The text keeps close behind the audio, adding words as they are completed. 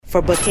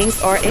For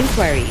bookings or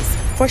inquiries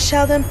for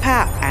Sheldon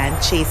Papp and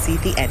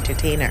Chasey the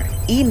Entertainer,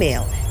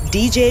 email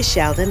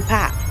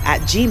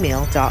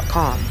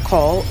djsheldonpapp@gmail.com.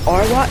 Call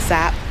or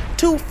WhatsApp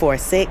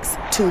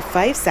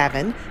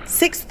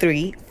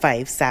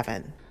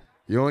 246-257-6357.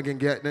 You ain't gonna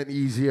get nothing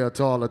easier at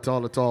all.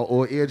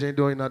 Or age ain't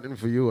doing nothing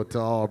for you at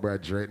all,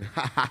 brethren.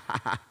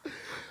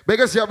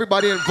 Big us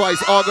everybody in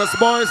Vice. August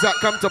Barnes that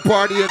come to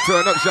party and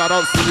turn up. Shout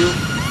outs to you.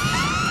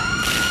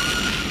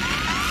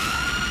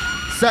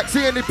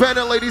 Sexy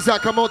independent ladies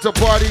that come out to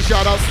party.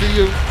 Shout outs to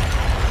you.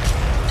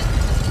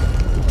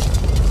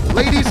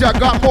 Ladies that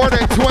got more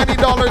than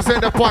 $20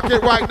 in the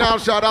pocket right now.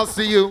 Shout outs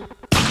to you.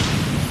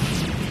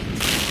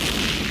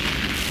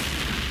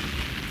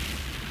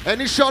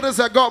 Any shouters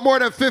that got more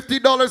than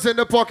 $50 in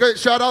the pocket,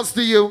 shout outs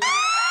to you.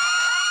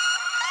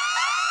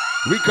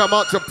 We come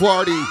out to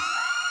party.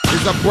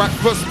 It's a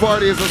breakfast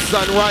party, it's a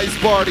sunrise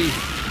party.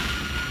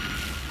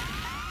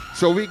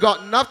 So we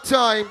got enough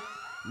time,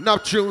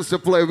 enough tunes to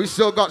play. We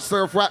still got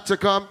Surf Rat to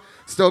come,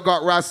 still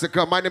got Ras to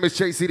come. My name is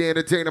Chasey the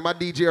Entertainer. My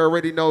DJ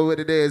already know what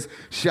it is.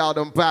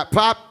 Sheldon Papp.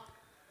 Pop.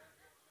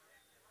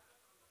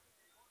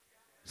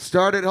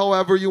 Start it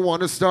however you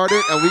want to start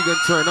it, and we can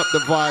turn up the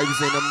vibes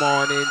in the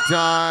morning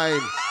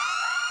time.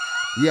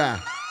 Yeah,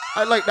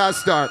 I like that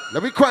start.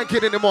 Let me crank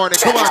it in the morning.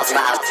 Come on.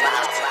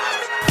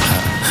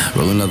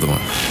 Roll another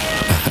one.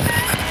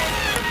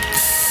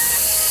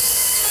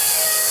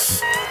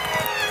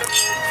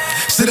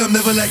 Said I'm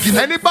never like you.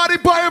 Anybody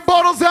buying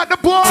bottles at the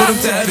bar?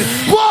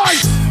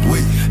 Boys!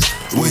 Wait.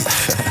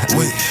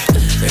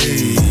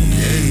 Hey.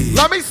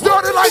 Let me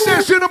start it like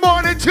this in the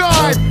morning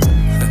time.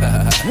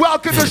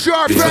 Welcome to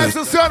Sharp Dress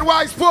and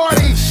Sunrise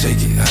Party.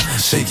 Shake it.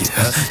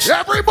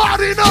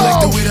 Everybody know. She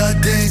like the way that I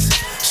dance.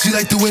 She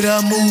like the way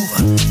that I move.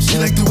 She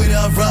like the way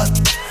that I rock.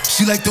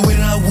 She like the way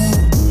that I woo.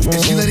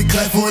 And she let it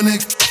clap for a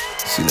nigga.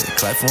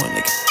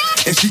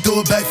 And she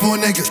throw it back for a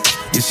nigga.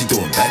 Yeah, she throw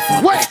it back for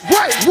a nigga. Wait.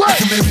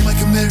 Like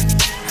a Mary.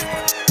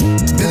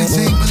 Billie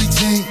Jean.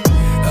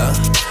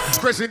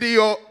 Christian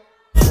Dior.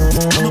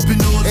 I'm up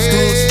in all the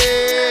stores.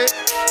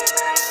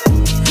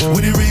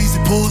 When it rains,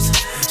 it pours.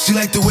 She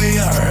like the way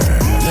I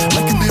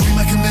like a Mary.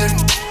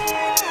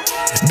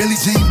 Billie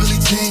Jean.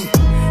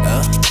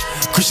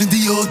 Christian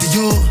Dior.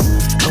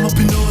 I'm up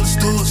in all the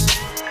stores.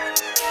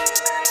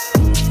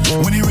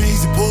 When it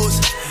rains, it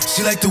pours.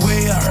 She like the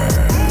way I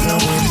when I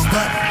walk in the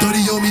spot,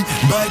 30 on me.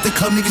 Buy at the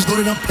club, niggas know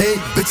that I'm paid.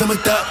 Bitch, I'm a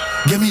thot.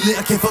 Get me lit,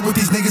 I can't fuck with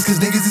these niggas, cause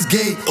niggas is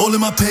gay. All in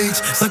my page,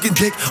 sucking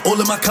dick.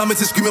 All in my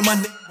comments and screaming my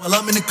name while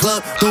I'm in the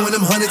club, throwing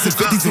them hundreds and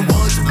fifties and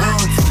ones.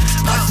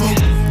 I smoke.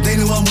 They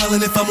know I'm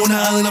wildin'. If I'm on the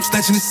island, I'm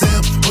snatching the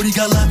cell. Brody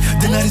got locked,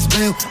 the night is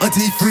bail.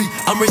 Until he free,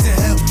 I'm raising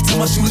hell. Till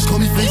my shooters call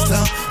me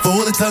FaceTime. For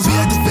all the times we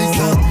had to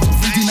FaceTime.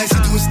 3D nights,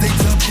 we doing state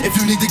time. If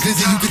you need the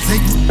glizzy, you can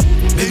take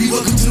it. Baby,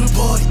 welcome to the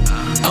party.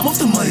 I'm off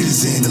the money to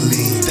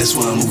Xandaline. That's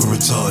why I'm over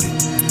retarded.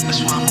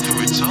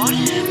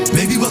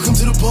 Baby, welcome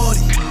to the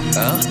party.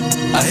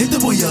 I hit the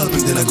boy up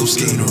and then I go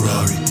skating a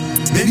Rari.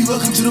 Baby,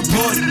 welcome to the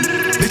party.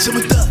 Bitch, I'm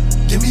a thot.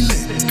 Get me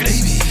lit,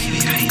 baby.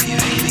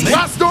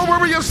 Ross, don't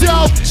worry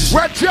yourself.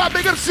 Red Job,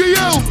 big up to you.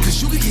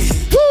 Cause you can get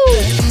it. Woo!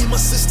 In my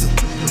system.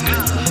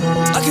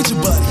 I get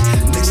your body.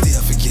 Next day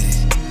I forget it.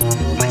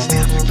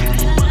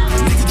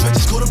 Nigga, try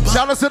just go to bar.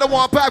 Shout out to the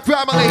One Pack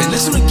family. And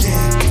listen again.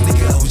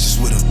 Nigga, I was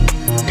just with him.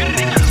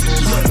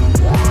 Look,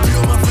 be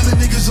on my villain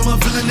niggas, on my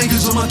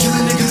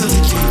killing niggas, I'm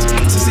the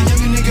king. Since a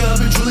young nigga, I've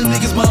been drilling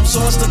niggas, mom, so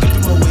I stuck up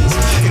in my ways.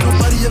 Ain't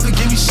nobody ever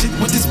gave me shit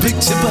with this big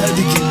chip, I had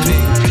to get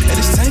paid. And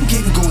this time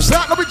game goes.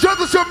 Let me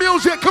juggle some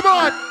music, come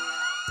on.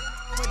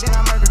 Then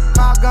I murder.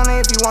 Pop gunner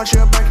if you want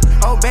your burger.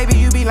 Oh baby,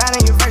 you be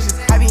lying in your verses.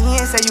 I be here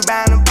and say you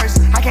buying them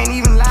purses. I can't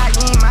even lie,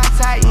 you ain't my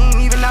type, you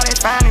ain't even know that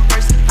fine in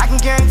person. I can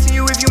guarantee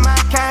you if you my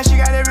kind, she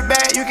got every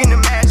bag you can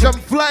imagine. Some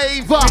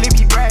flavor. Really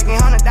be bragging,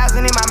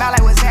 100,000 in my mouth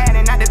like what's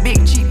happening. Not the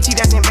big cheap tea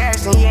that's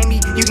embarrassing. He ain't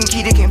me, you can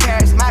keep the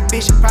comparison. My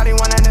bitch is probably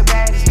one of the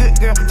baddest. Good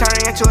girl,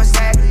 turning into a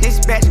savage. This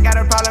bitch got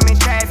a problem in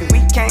traffic.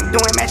 We can't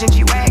do it, matching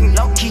G-Wagon.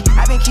 Low key,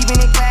 I been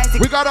keeping it classic.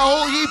 We got a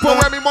whole heap of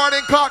Remy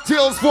Martin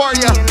cocktails for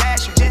you.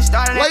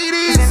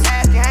 Ladies,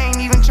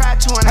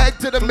 head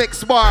to the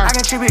mix bar.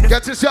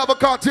 Get yourself a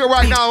cocktail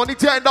right now. Only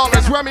 $10.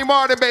 Remy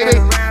Martin, baby.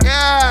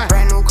 Yeah.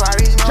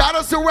 Shout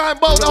out to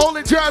Rambo, the whole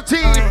entire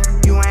team.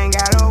 You ain't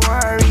gotta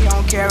worry.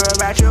 Don't care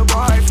about your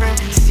boyfriend.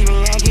 See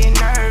me and get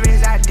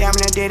nervous. I damn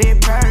near did it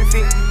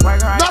perfect.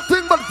 Work hard.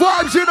 Nothing but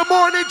vibes in the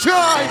morning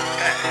time.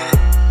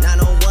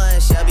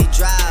 901 Shelby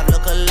Drive.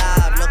 Look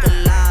alive.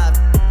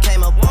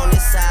 Came up on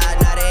this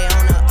side. Now they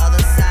on the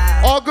other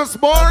side.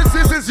 August Mars,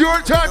 this is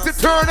your time to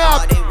turn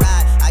up.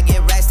 I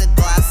get racks to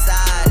go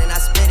outside and I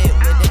spit it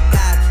with the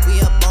guy.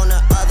 We up on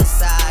the other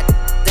side,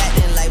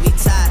 acting like we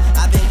tied.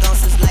 I've been gone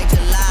since like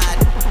July,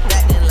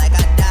 acting like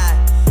I died.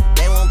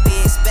 They won't be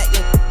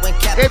expecting when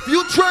Cap. If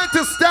you try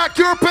to stack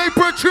your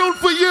paper tune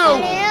for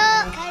you.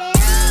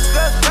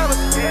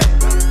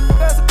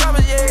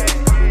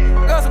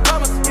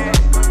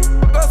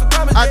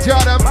 I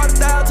tell them.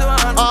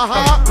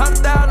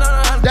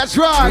 That's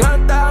right.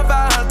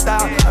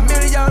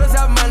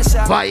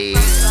 Bye.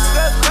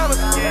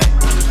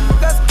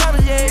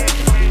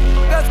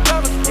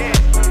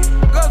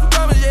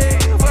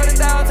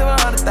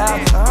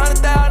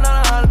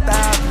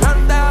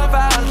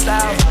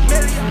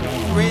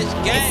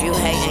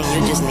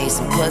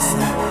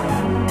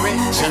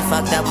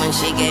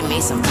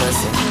 me some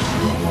pussy.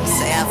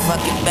 Say I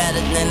fuck you better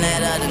than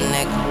that other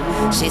nigga.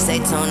 She say,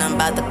 Tune, I'm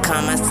about to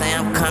come. I say,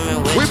 I'm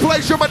coming with you. We play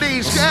some of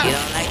these, yeah. You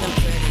don't like them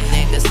pretty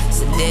niggas,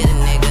 sedated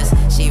niggas.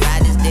 She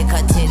ride this dick,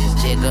 her titties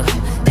jiggle.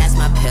 That's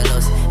my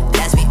pillows.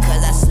 That's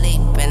because I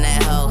sleep in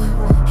that hole.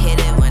 Hit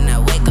it when I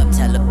wake up,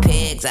 tell the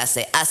pigs. I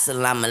say,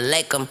 Assalamu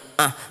alaikum.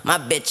 My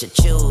bitch will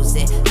choose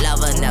it.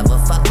 Lover never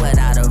fuck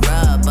without a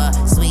rubber.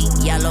 Sweet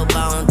yellow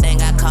bone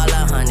thing, I call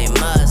her honey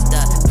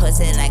mustard.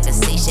 Pussy like a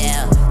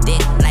seashell, dick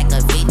like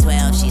a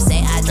V12. She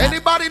say, I drop.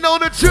 Anybody know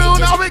the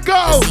tune? How we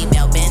go?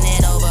 Seatbelt, bend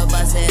it over,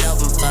 bust it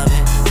open for me.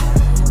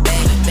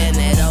 Baby, bend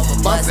it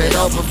over, bust it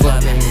open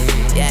for me.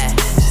 Yeah,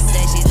 she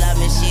say she love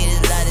me, she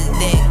just love this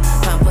dick.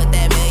 Come put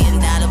that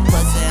 $1 million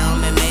pussy on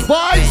me, make me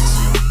rich.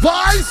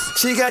 Vice!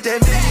 She got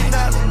that $1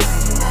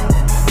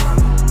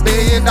 $1 million.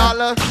 million.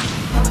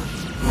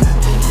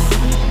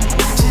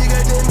 She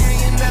got that $1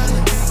 million.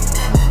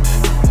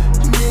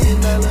 $1 million.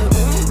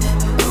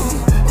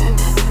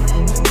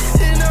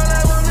 And all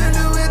I wanna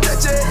do is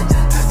touch it.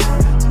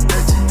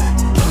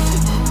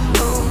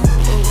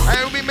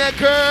 Hey, we make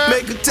her.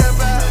 Make her tap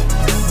out,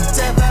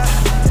 tap out,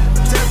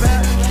 tap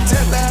out,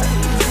 tap out.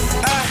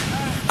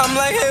 I'm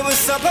like, hey,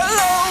 what's up,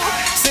 hello?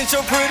 Since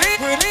you're pretty,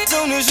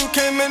 soon as you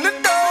came in the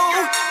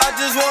door. I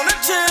just wanna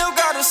chill,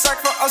 got a sack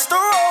for us to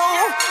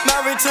roll.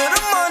 Married to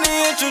the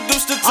money,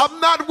 introduced to I'm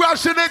not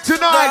rushing it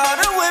tonight.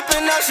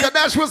 Yeah,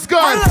 that's what's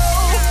good.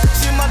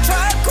 She my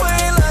track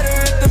queen, let her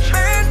hit the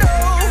bando.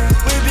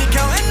 We be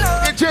counting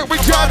up. We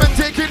driving,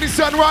 taking the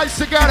sunrise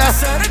together.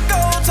 Set a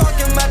goal,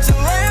 talking matching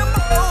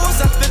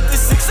Lambos. At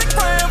 56 a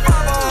gram,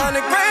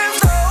 500 grams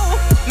though.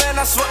 Man,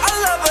 I swear I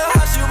love her,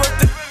 how she work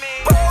the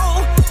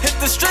pole. Hit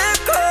the strip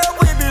club,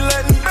 we be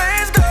letting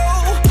bands go.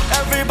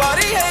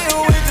 Everybody hate her,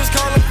 we just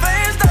call them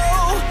fans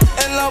though.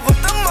 In love with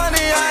the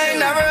money, I ain't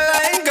never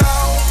letting go.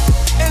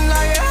 And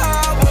I get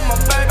high with my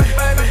baby.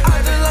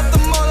 I just left the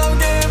mall, I'm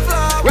getting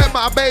fly with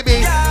my baby.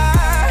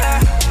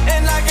 Yeah,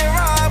 and I get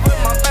ride with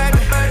my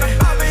baby.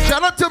 Shout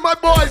out to my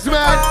boys,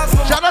 man.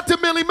 Shout out to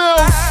Millie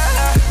Mills.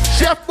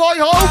 Chef Boy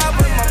Hope.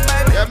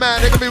 Yeah,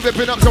 man, they gonna be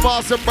whipping up some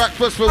awesome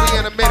breakfast for me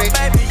in a minute.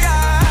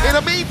 In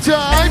the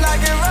meantime,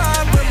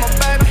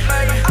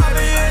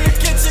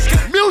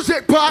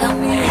 music pop.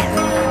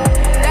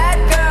 That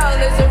girl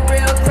is a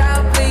real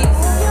crowd, please.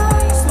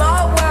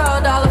 Small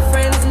world, all her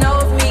friends know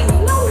me.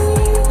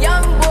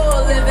 Young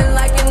bull living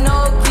like an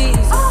old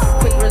geese.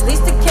 Quick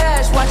release the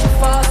cash, watch it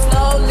fall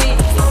slowly.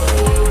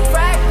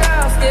 Frat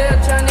girl still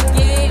trying to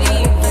get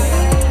in.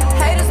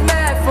 Haters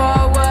mad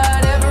for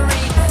whatever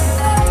reason.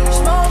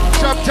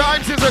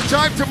 Sometimes it's a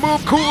time to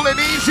move cool and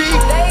easy,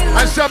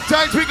 and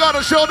sometimes we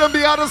gotta show them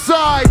the other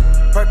side.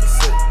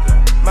 Percocet,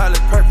 Miley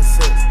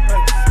Percocet,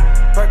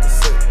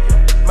 Percocet,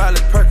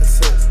 Miley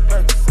Percocet,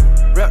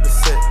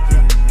 represent,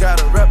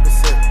 gotta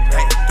represent.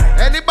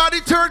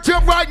 Anybody turn to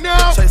him right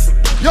now?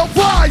 Your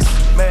voice.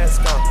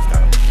 Mask on,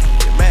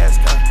 get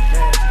mask on,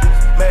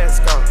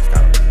 mask on,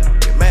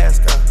 get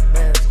mask on.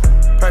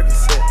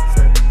 Percocet,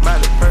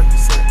 Miley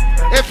Percocet.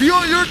 If you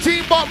and your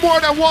team bought more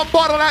than one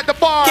bottle at the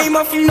bar, came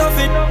up from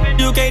nothing,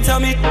 you can't tell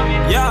me.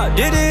 Yeah,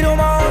 did it on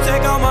my own,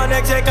 check out my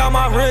neck, check out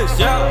my wrist,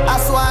 yeah. I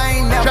swear I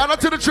ain't never. Shout out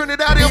to the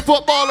Trinidadian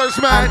footballers,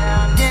 man.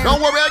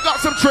 Don't worry, I got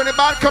some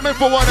Trinidad coming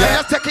for one.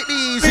 Let's take it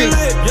easy.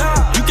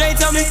 Yeah, you can't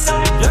tell me.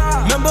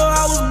 Yeah, remember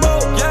I was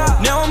broke. Yeah,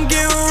 now I'm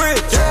getting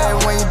rich. Yeah,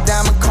 when you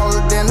diamond colder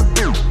than a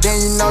boot,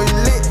 then you know you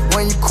lit.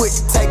 When you quit,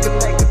 take a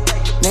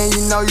then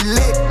you know you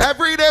lit.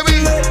 Every day we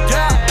lit.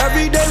 Yeah,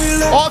 every day we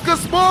lit.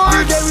 August Sports.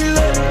 Every day we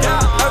lit. Yeah,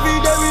 every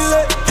day we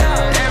lit.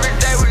 Yeah, every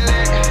day we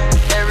lit.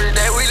 Every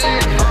day we lit.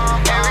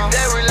 Every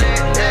day we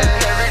lit.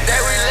 Every day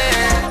we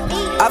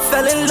lit. I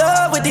fell in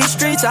love with these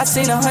streets, I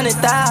seen 100,000.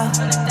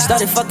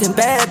 Started fucking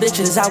bad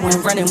bitches, I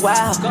went running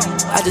wild.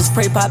 I just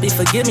pray Poppy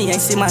forgive me,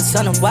 ain't seen my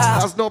son in a while.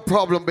 That's no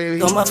problem,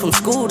 baby. Come up from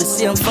school to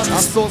see him fucking.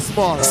 I'm so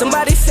smart.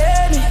 Somebody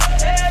said me.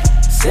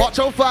 Watch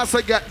how fast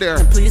I get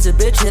there. Please a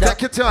bitch,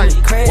 take your time.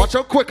 Watch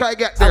how quick I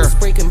get there. I was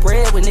breaking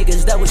bread with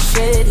niggas that was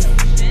shitty.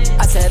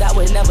 I said I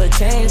would never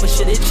change, but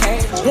shit it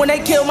changed. When they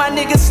killed my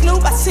nigga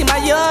Snoop, I see my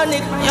young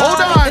nigga. Hold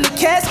on. In the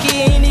casket,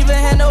 ain't even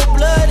had no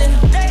blood in it.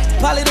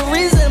 Probably the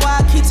reason why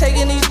I keep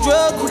taking these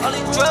drugs.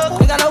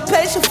 Ain't got no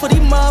patience for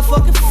these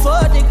motherfucking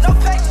fuck niggas.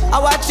 I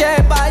watch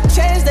everybody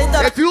change, they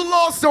thought. If you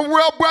lost a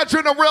real brother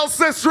and a real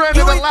sister in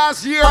the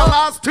last year,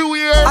 last 2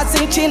 years, I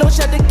seen Chino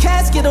shut the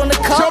casket on the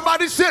car.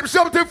 Somebody ship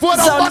something for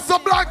them, bust a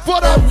black for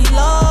them. We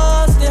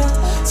lost them,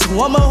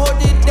 so I'ma hold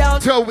it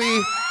down till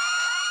we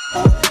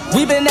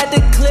been at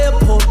the clip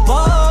or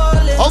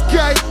ballin'.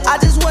 Okay. I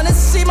just wanna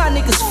see my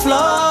niggas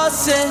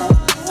flossin'.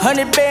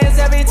 100 bands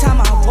every time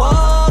I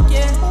walk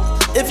in.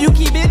 If you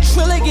keep it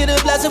trillin', get a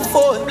blessing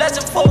for it.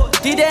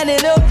 Deep down in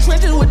them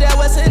trenches with that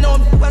Westin on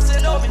me.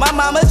 My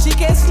mama, she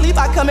can't sleep,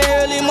 I come in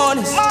early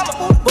mornings.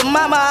 But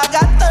mama, I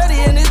got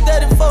 30 and it's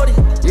 30-40.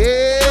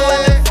 Yeah.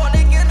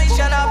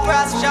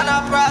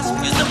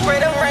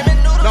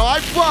 Now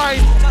I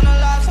find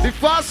the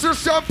faster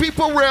some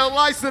people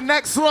realize the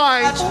next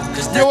line,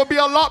 it will be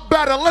a lot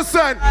better.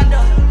 Listen.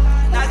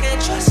 I can't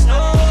trust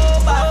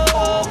nobody.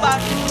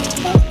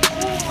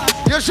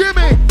 You see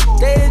me?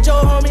 They hit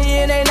your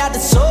homie and they not the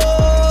soul.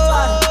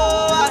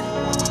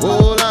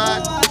 Oh,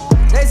 Lord.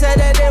 They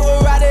said that they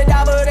would ride it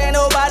down, but ain't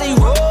nobody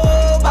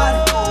roll by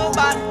it.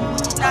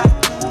 Nah.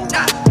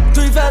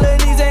 3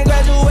 felonies ain't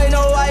graduate,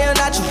 no, I am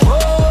not your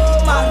role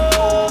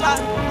model.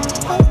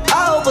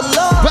 I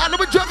overlove. Let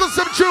me juggle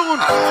some tune.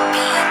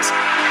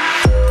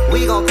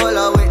 We gon' pull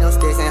up with them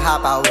sticks and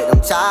hop out with them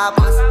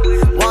choppers.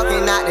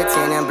 Walking out the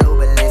 10 in blue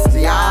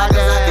Balenciagas.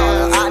 I call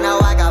her out, now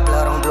I got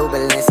blood on blue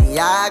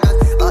Balenciagas.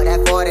 Up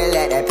that 40,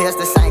 let that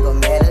pistol sing a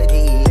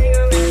melody.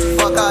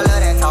 Fuck all of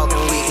that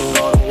talking, we can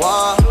go to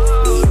war.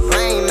 Eat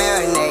brain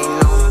marinating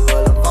on the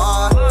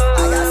boulevard.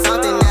 I got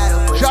something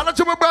that'll put. Shout out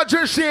to my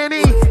brother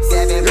Shanny.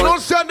 You know,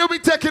 son, they'll be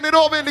taking it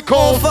over in the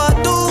cold. Fuck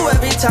through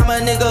every time a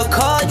nigga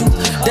call you.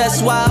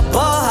 That's why I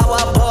ball how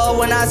I ball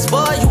when I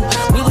spoil you.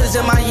 We was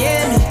in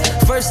Miami.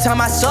 First time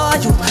I saw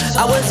you,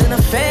 I was in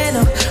a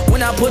phantom.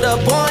 When I put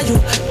up on you,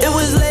 it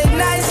was late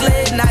nights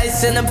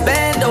in the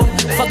bando.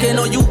 Fucking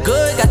on you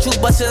good, got you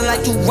bustin'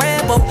 like you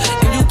Rambo.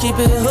 And you keep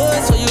it hood,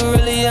 so you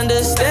really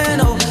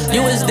understand. Oh,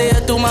 you was there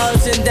through my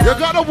ups and downs. You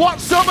gotta watch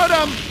some of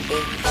them.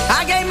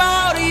 I gave my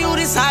all to you,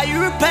 this how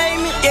you repay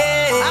me.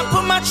 Yeah, I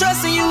put my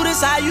trust in you,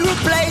 this how you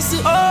replace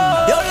it.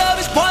 Oh, your love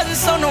is poison,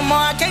 so no more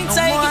I can't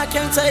take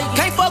it.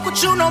 Can't fuck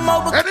with you no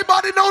more.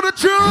 Anybody know the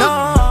truth?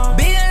 No,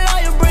 being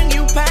loyal bring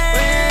you pain.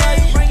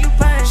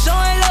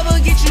 Showing love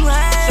will get you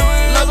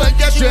high. Love will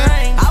get you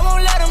high. I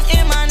won't let them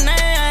in my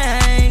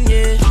name,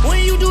 yeah. When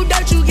you do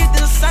dirt, you get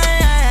the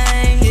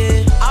same,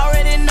 yeah.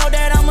 Already know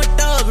that I'm a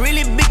thug,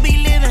 really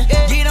be living.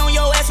 Get on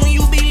your ass when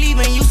you be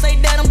leaving. You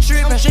say that I'm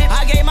tripping.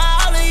 I gave my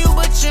all to you,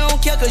 but you don't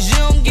care cause you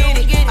don't get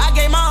it. I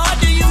gave my heart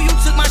to you, you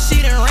took my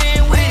shit and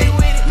ran with it.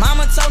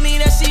 Mama told me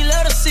that she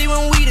love to see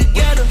when we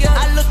together.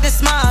 I looked and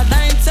smiled,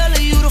 I ain't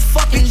telling you the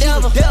fucking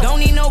devil. Don't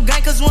need no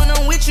gang cause when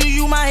I'm with you,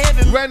 you my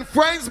heaven. When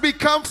friends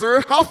become,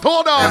 sir,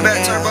 hold on.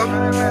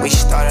 We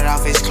started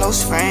off as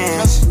close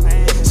friends.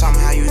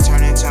 Somehow you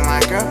turned into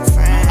my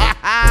girlfriend.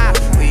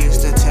 We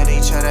used to tell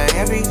each other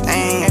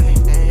everything.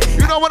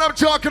 You know what I'm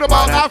talking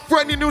about? Our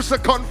friend you used to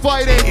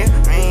confide in.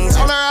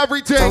 Tell her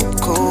everything. So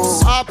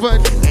cool.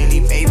 Happened.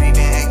 Lately, baby, been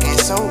acting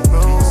so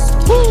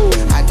rude. Woo.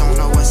 I don't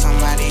know what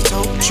somebody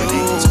told you,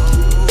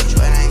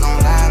 but I ain't gon'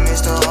 lie,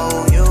 Mr.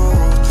 O.U.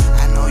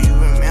 I know you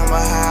remember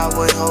how I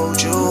would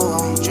hold you.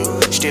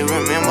 Still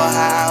remember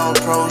how I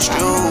approached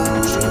you.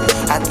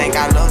 I think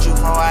I loved you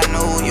before I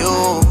knew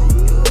you.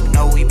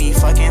 No, we be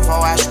fucking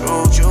before I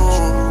screwed you.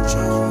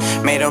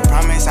 Made a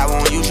promise I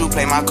won't use you.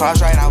 Play my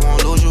cards right, I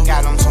won't lose you.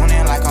 Got them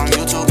tuning like on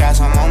YouTube. Got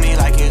some on me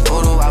like it's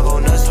voodoo. I go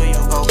nuts till you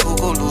go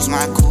cuckoo. Lose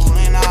my cool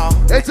and all.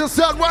 It's a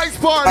sunrise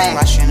party.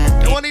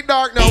 You want it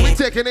dark now? We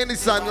taking in the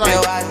sunlight.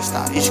 I just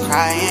started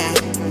crying.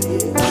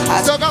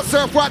 Still got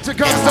Surf Rat to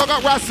come. Still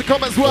got Ras to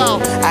come as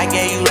well. I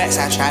gave you racks,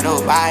 I tried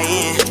to buy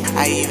in.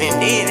 I even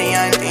did the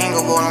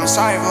unthinkable. I'm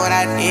sorry for what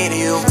I did to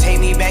you. Take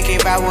me back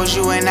if I was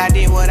you and I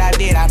did what I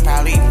did. I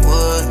probably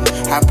would.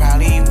 I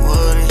probably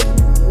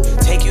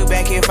wouldn't. Take you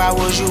back if I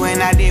was you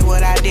and I did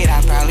what I did.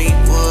 I probably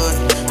would.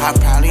 I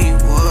probably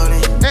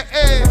wouldn't.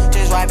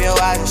 Just wipe your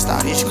eyes and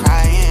started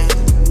crying.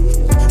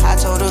 I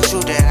told the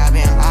truth that I've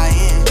been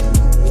lying.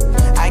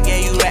 I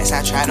gave you racks,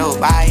 I tried to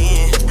buy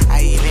in.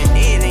 I even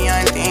did the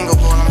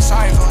unthinkable. I'm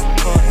sorry for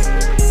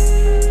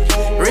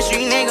it. Rich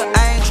street nigga,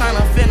 I ain't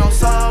tryna feel no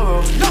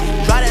sorrow.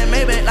 Try that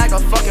Maybach like a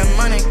fucking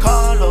Monte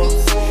Carlo.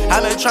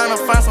 I been tryna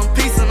find some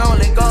peace and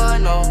only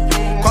God knows.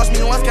 Cost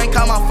me once, can't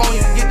call my phone,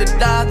 you get the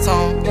dial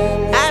tone.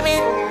 I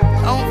been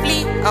on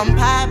fleek, I'm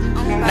poppin'.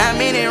 Not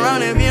many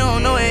run if you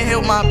don't know it,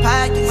 help my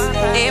pockets.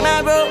 Hey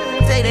my bro,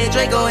 take that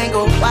Draco and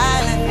go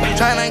wildin'.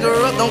 Tryna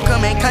grow up, don't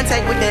come in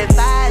contact with that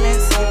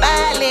violence.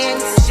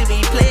 Violence should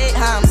be played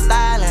how I'm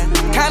stylin'.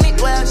 Comic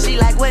well, she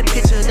like wet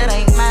picture, that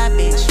ain't my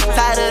bitch.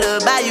 Tired of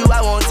the bayou,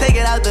 I won't take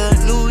it out to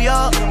New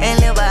York and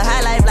live a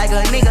high life like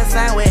a nigga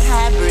signed with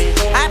hybrid.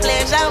 I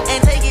pledge out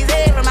and take his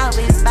head from out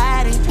his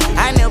body.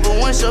 I never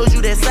once showed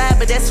you that side,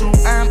 but that's who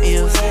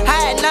is.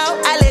 I know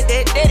I let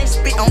that daddy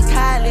spit on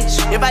college.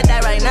 If I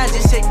die right now,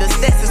 just check the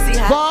stats and see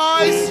how.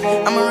 Boys,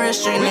 I'm a real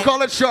street we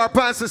call it Sharp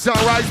Pants and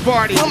Sunrise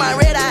Party. Put my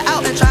red eye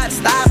out and try to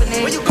stop it.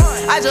 Where you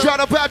going? I just shout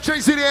out Pat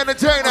Tracy the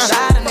Entertainer.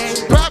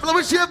 Pat, let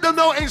me give them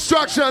no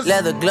instructions.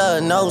 Leather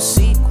glove, no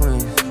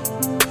sequins.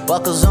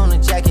 Buckles on the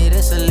jacket,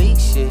 it's elite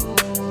shit.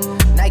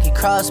 Nike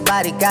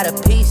crossbody got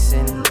a piece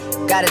in it.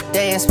 Gotta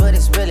dance, but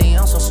it's really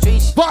on some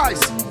street shit.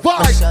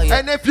 Vice,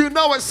 and if you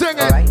know it, sing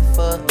it. Right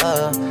foot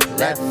up,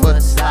 left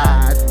foot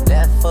slide.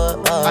 Left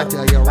foot up, I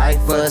tell you, right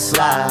foot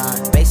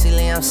slide.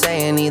 Basically, I'm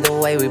saying either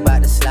way, we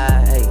bout to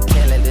slide. Hey,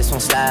 can't let this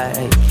one slide.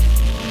 Hey.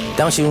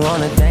 Don't you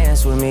wanna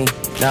dance with me?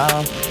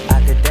 No,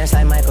 I could dance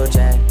like Michael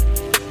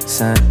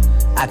Jackson.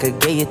 I could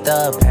get you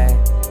the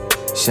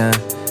passion.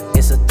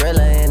 It's a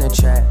thriller in a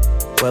trap.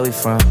 Where we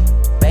from?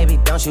 Baby,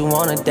 don't you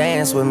wanna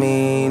dance with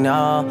me?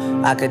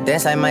 No, I could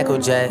dance like Michael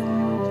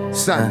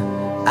Jackson.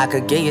 I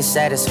could get you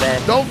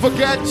satisfaction. Don't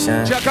forget,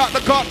 check out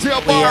the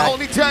cocktail bar,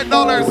 only $10.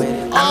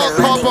 All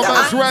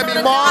compliments,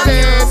 Remy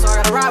Martin. So I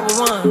gotta ride with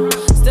one.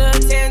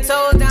 Stood 10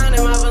 toes down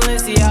in my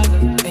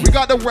Balenciaga. We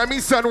got the Remy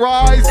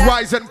Sunrise,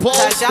 Rise and Pull,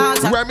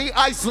 Remy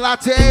Ice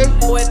Latte.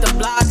 With the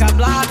block, I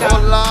block.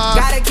 Hola.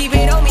 Gotta keep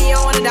it on me,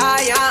 I wanna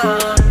die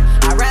young.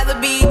 I'd rather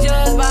be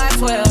judged by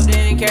 12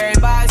 than carried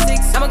by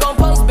 6. I'ma gon'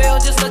 post bail,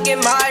 just look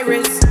at my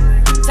wrist.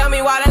 Tell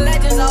me why the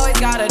legends always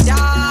gotta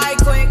die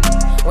quick.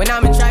 When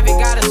I'm in traffic,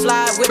 gotta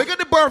slide with. Look at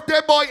the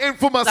birthday boy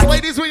Infamous. Like,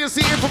 ladies, when you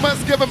see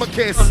Infamous, give him a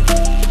kiss.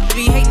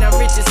 Be hating, I'm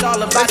rich, it's all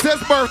about. It's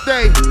his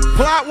birthday.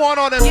 Flat one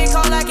on him. Get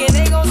caught like it,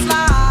 they gon'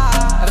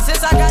 slide. Ever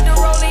since I got the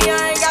rolling,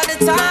 I ain't got the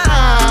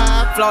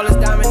time. Flawless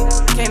diamond,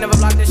 can't never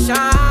block the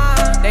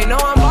shine. They know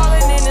I'm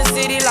ballin' in the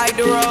city like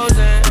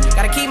DeRozan.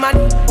 Gotta keep my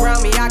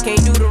around me, I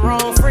can't do the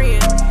wrong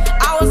friend.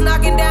 I was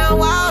knocking down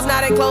walls,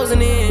 now they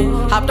closing in.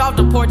 Hopped off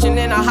the porch and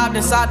then I hopped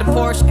inside the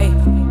Porsche. Ay.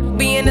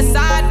 Be in the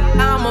side,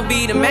 I'ma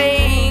be the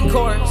main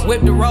course.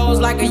 Whip the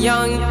rolls like a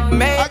young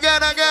man. Again.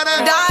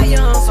 Die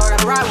young, so I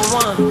ride with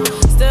one.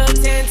 Still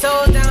 10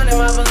 toes down in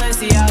my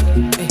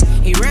Balenciaga. Ay.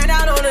 He ran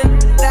out on it,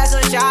 that's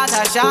a shot.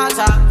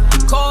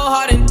 Cold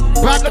hearted.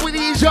 Right, let me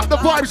ease up the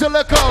vibes a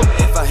little.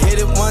 If I hit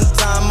it one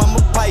time, I'm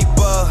a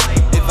piper.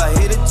 If I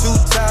hit it 2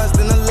 times,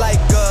 then I like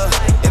her.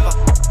 If I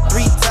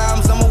 3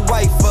 times, I'm a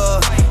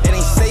wifer. It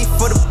ain't safe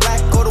for the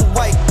black or the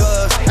white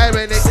girl. Hey,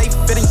 man, safe,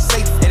 it ain't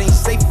safe. It ain't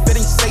safe, it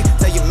ain't safe.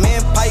 Tell your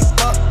man pipe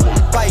up.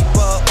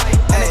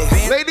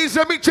 Hey. Ladies,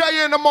 let me tell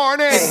you in the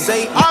morning.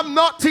 Hey. I'm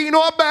not Tino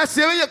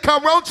Basile. You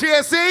come round,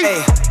 JC.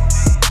 Hey.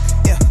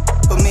 Yeah,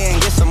 put me and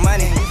get some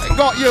money. I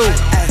got you.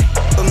 Hey.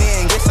 Put me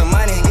and get some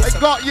money. I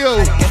got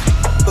you.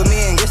 Put me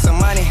and get some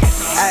money.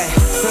 Hey.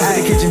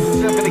 Hey.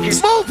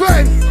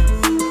 Moving.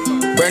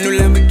 Brand new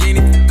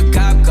Lamborghini, a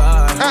cop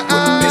car.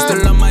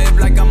 Pistol on my hip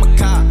like I'm a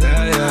cop.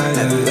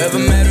 Have you ever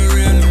met a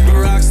real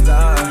rock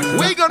star?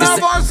 We gonna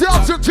have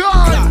ourselves a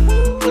time.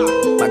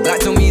 My God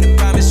told me to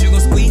promise you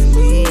gon' squeeze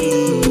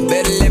me.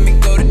 Better let me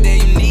go the day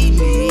you need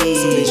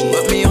me. So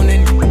put me on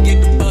that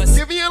get the bus.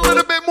 Give me a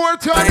little bit more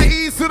time to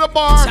ease to the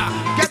bar.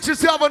 Get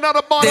yourself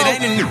another bottle.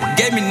 That ain't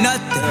gave me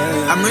nothing.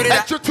 I'm ready to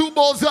extra 2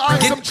 balls of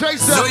ice, some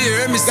chaser. So you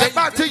heard me say. Get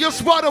back to your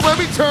spot when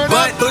we turn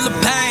up. Full of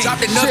pain. Drop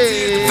it up.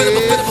 Fill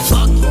up a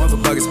fuck. Going for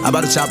buggers. I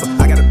bought a chopper.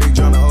 I got a big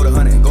drum and hold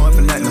 100. Going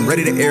for nothing. I'm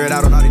ready to air it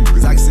out on all these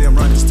niggas. I can see I'm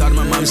running. She talked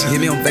to my mom. She hit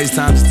me on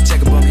FaceTime just to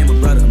check up on me and my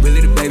brother. I'm really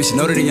the baby. She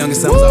know that the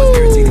youngest son was always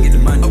guaranteed to get the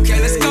money. Okay,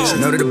 let's go. She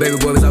know that the baby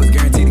boy was always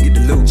guaranteed to get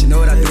the loot. She know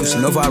what I do. She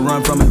know if I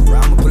run from it,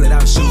 I'ma pull it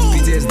out and shoot.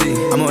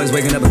 PTSD. I'm always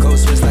waking up a cold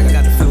sweats like I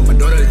got the flu. My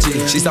daughter the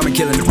G. She saw me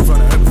killing in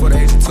front of her before the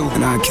age of 2.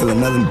 And I'd kill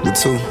another with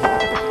 2. So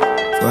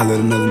I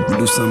let another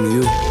do something to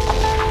you.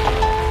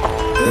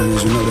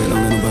 You know that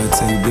don't let nobody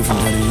tell you different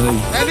how they love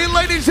you. Any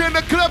ladies in the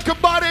club can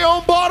buy their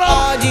own bottle?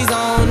 All G's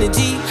on the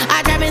G.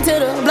 I trap into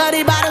the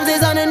bloody bottoms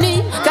is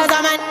underneath. Cause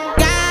I'm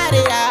got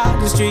it out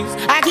the streets.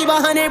 I keep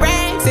 100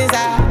 racks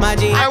inside my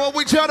jeans. I want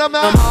we tell them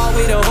now. I'm all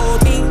with the whole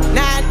team.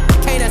 Nah,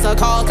 can't answer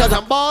calls cause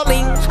I'm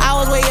balling. I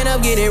was waking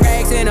up getting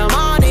racks in the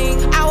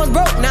morning. I was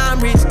broke, now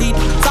I'm rich, deep,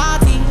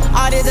 salty.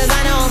 All this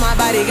designer on my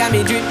body got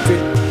me drip.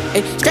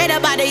 Hey, straight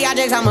up out the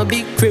objects, I'm a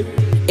big trip.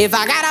 If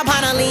I got up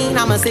on a lean,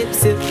 I'ma sip.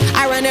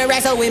 I run the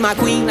racks up with my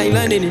queen, like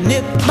London and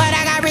Nip. But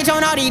I got rich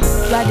on all these,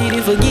 I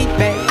didn't forget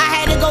back. I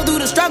had to go through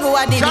the struggle,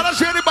 I did. Shout out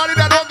to anybody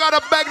that don't gotta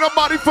beg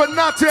nobody for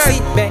nothing.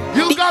 Sit back.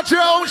 You got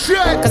your own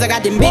shit. Cause I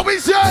got them big. What we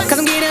say? Cause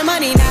I'm getting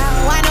money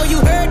now. I know you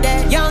heard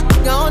that. Young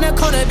on the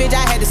corner, bitch,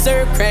 I had to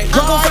serve crack.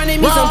 Uncle fronted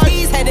me some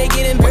peas, had to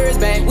get them birds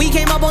back. We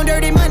came up on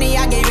dirty money,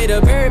 I gave it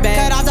a bird back.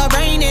 Cut off the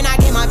brain and I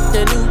gave my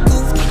the new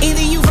goof.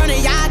 Either you front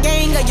of y'all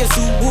gang or your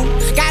suit whoop.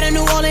 Got a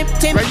New Orleans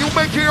Tim. When you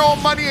make your own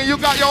money and you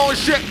got your own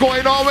shit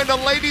going on when the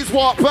ladies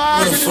walk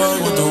by.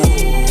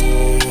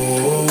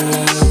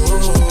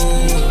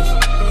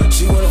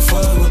 She wanna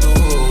fuck with the whole.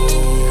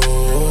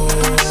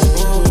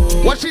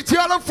 What she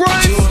tell her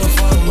friends? She wanna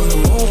fuck with the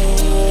whole.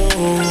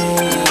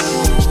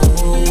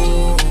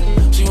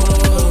 She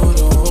wanna fuck with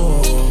the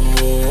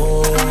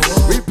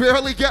whole. We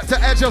barely get to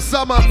edge of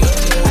summer. I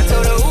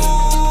told her, ooh.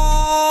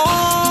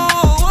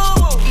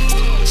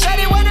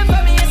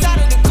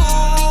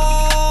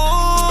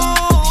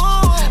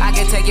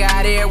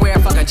 Out here where I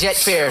fuck a jet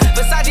fare.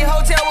 Versace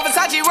hotel with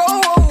Versace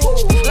roll.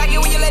 Like it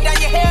when you let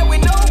down your hair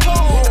with no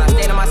comb. And I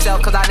stay to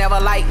myself cause I never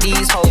like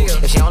these hoes.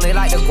 If she only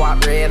like the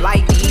guap red,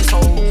 like these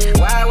hoes.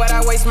 Why would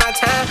I waste my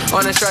time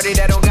on a shorty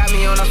that don't got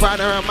me on the front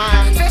of her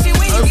mind? Especially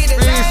when you get it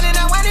down and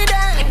I want it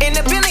down. And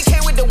the Billy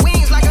came with the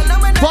wings like a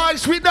number 9.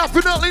 Vibes, we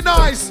definitely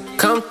nice.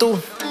 Come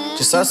through,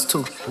 just us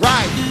two.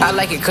 Right. I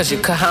like it cause you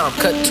cut how I'm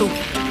cut too.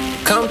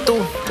 Come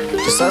through,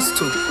 just us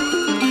two.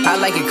 I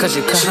like it cause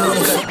you cut how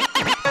I'm cut.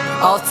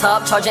 Off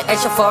top, charging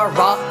extra for a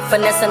rock.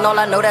 Finessing all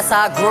I know, that's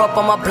how I grew up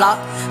on my block.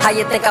 How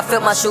you think I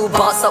filled my shoe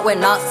box up with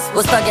knots?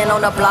 Was thugging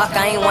on the block,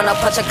 I ain't wanna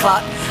punch a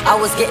clock. I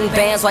was getting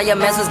bands while your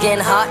mess was getting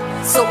hot.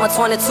 Soak my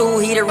 22,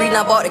 he the reason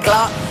I bought the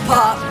Glock.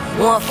 Pop,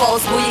 one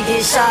false move, you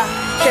get shot.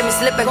 Kept me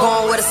slipping,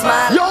 going with a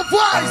smile. Yo,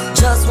 boys!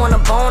 Just want a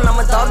bone, I'm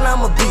a dog, now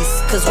I'm a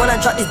beast. Cause when I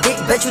drop this dick,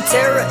 bet you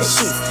tear up the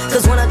sheets.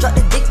 Cause when I drop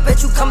the dick,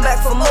 bet you come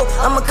back for more.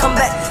 I'ma come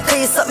back, cause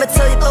you something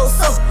till you throw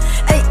so.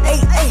 Ay,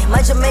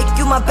 might just make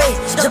you my bae.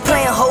 Just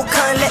playing whole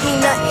con, let me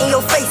nut in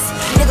your face.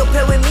 Nigga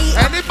play with me.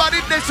 Anybody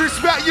that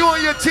disrespect you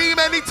and your team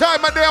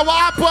anytime of day. What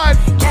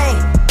happened? Gang,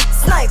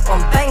 snipe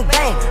 'em, bang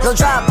bang. No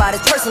drive by,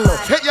 it's personal.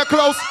 Hit you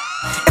close.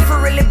 If you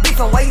really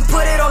beefin', why you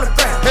put it on the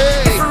ground?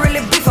 Hey. If you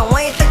really beefin',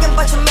 why you thinking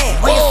about your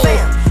man or your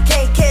fam?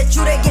 Can't catch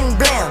you, they getting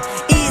blam.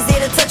 Easy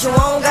to touch you, I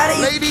don't gotta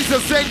use. Ladies, the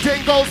same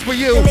thing goes for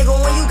you.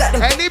 Nigga, when you got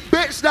them. Any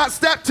bitch that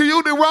step to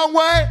you the wrong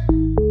way.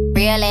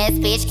 Real ass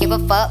bitch, give a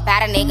fuck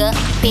about a nigga.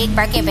 Big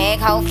Birkin bag,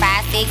 hold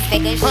 5-6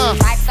 figures.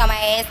 Stripes on my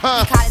ass,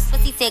 he call his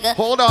pussy tigger.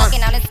 Hold on.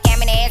 Fucking on a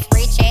scamming ass,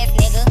 rich ass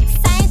nigga.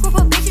 Same group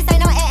of bitches,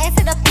 ain't no ass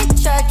to the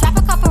picture. Drop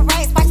a couple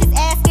racks, watch his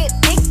ass get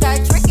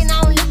bigger. Tricking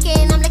on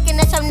licking, I'm looking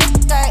at your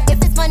nigga.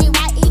 If it's money,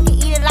 why he can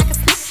eat it like a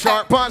slicker?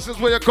 Sharp punches,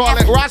 what you call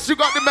it. Ross, you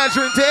got the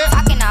measuring tape.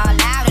 Talking all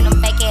loud in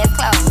them fake ass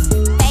clothes.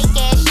 Fake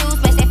ass shoes,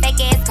 match that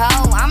fake ass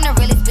coat. I'm the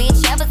realest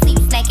bitch ever see,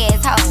 snake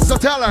ass hoe. So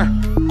tell her.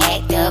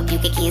 Act up, you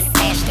can get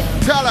smashed up.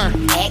 Tell her.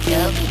 Act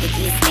up, you can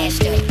get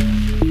smashed up.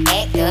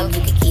 Act up,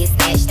 you can get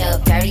smashed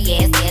up. Dirty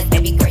ass,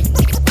 baby girl.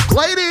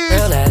 Ladies!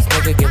 Real ass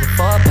nigga give a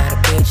fuck about a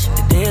bitch.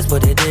 It is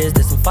what it is,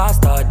 this some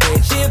 5-star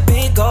dick. She a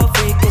big old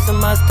freak, it's a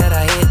must that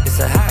I hit. It's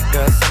a hot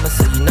girl summer,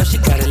 so you know she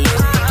got it lit.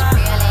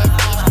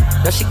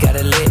 Know she got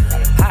it lit.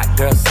 Hot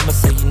girl summer,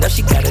 so you know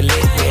she got it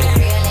lit.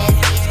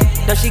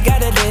 Yeah. Know she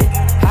got it lit.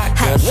 Hot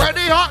girl. Where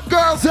the hot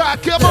girls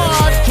at? Come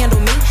on! Handle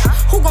me?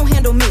 Who gon'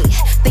 handle me?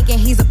 Thinking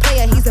he's a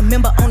player, he's a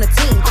member on the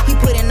team. He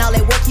put in all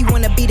that work, he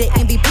wanna be the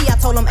MVP. I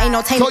told him ain't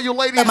no taint. Told you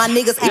ladies, my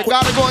niggas you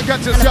gotta go and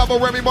get yourself a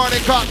Remy Martin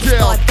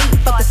cocktail.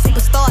 Fuck the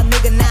superstar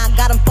nigga, now I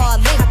got him far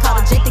late. I called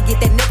a Jake to get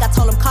that nigga. I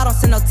told him, call, don't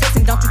send no text,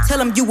 and don't you tell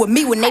him you with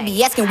me when they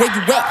be asking where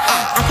you at.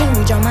 I can't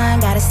read your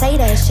mind, gotta say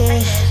that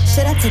shit.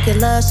 Should I take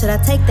your love, should I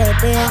take that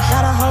dick?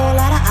 Got a whole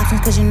lot of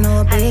options, cause you know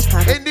a bitch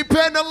pocket.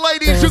 Independent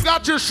ladies, you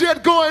got your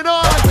shit going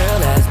on.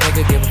 Real ass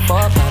nigga give a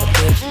fuck about a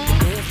bitch.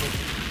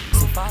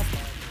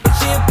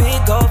 She a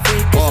big old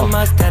freak, it's a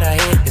must that I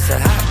hit. It's a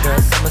hot girl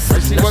summer, so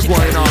you know she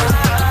got it lit.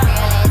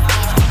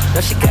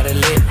 Know she got it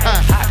lit.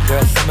 Hot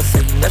girl summer, so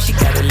you know she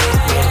got it lit.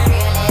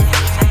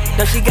 Yeah.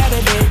 Know she got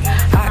it lit.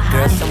 Hot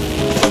girl summer.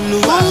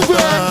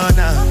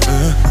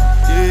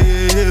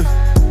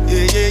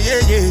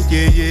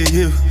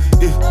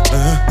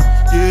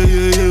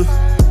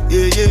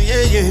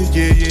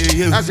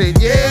 I said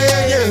yeah.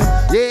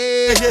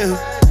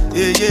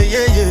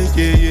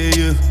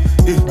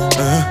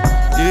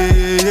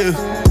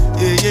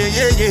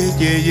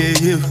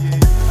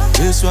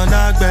 This one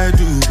I better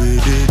do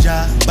with the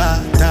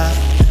jabata.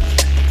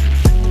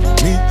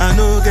 Me, I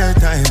no get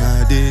time,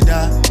 I did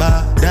that,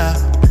 da.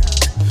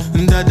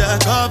 Dada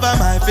cover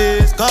my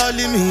face,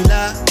 calling me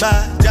la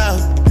baja.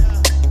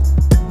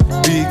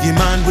 Biggie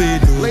man,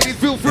 wait no. Ladies,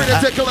 feel free to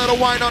take a little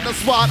wine on the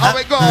spot. How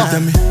we go? Tell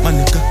me, my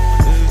nigga,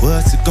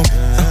 what's it gon'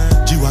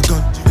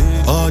 G-Wagon,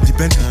 all the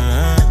Bentley,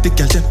 the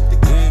girl them,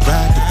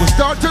 ride the bus.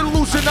 Start to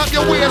loosen up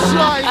your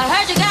waistline. I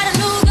heard you got a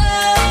new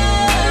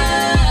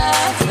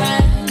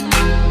girlfriend.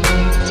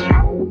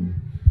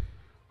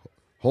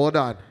 Hold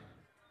on.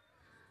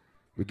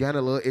 We got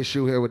a little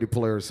issue here with the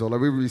players, so let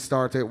me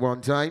restart it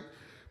one time.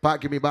 Pat,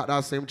 give me back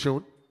that same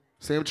tune.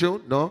 Same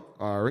tune? No?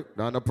 All right,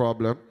 not a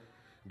problem.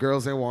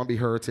 Girls ain't want to be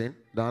hurting.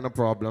 Not a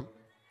problem.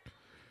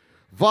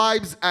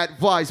 Vibes at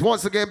Vibes.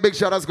 Once again, big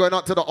shout outs going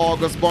out to the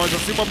August Barnes. I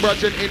see my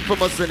brother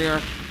Infamous in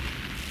here.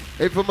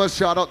 Infamous,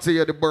 shout out to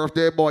you, the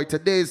birthday boy.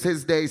 Today is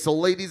his day. So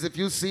ladies, if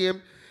you see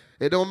him,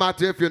 it don't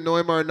matter if you know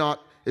him or not.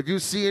 If you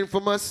see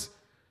Infamous,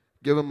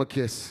 give him a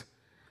kiss.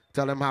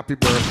 Tell him happy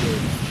birthday.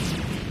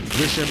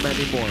 Wish him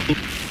many more.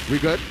 We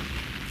good?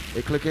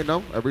 They clicking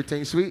now?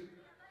 Everything sweet?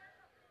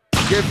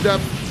 Give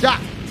them that.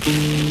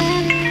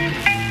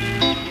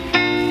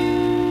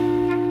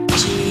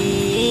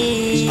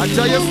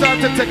 Until you start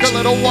to take a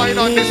little wine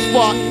on this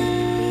spot.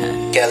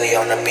 Kelly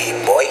on the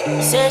beat, boy.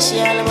 Say she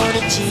all about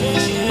the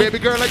G. Baby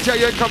girl, I tell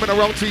you, I'm coming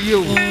around to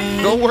you.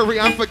 Don't worry,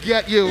 I'll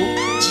forget you.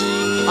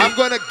 I'm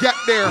gonna get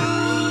there.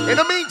 In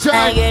the meantime.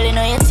 My girl, you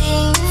know your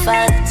thing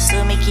fast,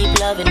 so me keep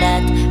loving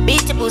that.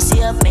 Beat your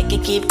pussy up, make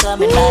it keep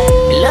coming back.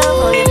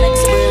 Love how you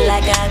flexible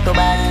like a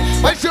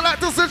acrobat. When she like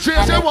the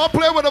situation, won't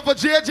play with her for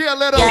JJ a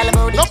little.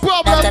 No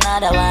problem.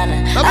 Another one.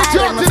 Let me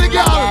talk to the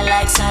girl.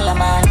 Like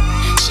Solomon.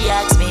 She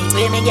asks me,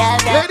 where me girl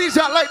got? Ladies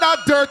out like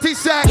that dirty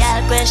sex.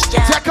 Girl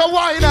question. Take a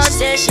wine and she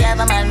say she have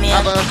a man, me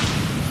have a.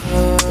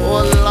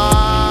 Oh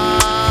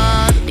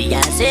Lord. The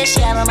girl say she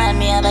have a man,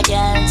 me have a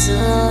girl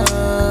too.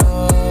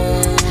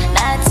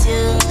 That's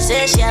you.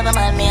 Say she have a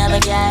man, me have a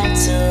girl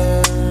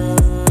too.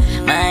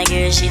 My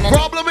girl, she not.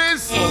 Problem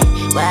is,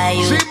 why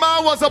you? she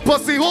man was a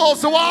pussy hole,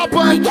 so what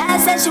happened? The girl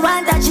said she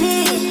want a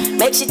G,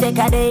 make she take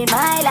a day in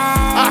my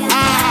life.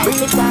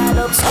 Bring it all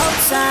up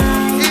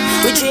outside.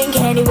 We drink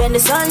any when the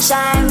sun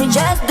shine. We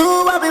just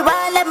do what we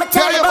want. Let me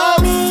tell you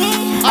about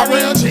me. A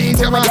real G,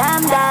 till my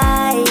damn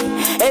die.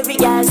 Every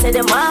girl said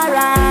them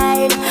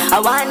alright. I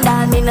want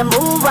down in the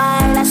move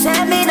wild. I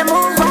said me the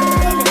move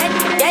wild.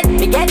 Get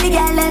me get the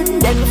girl them,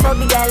 then me fuck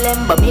the girl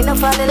them, but me no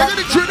fall in love. Look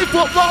at the Trinity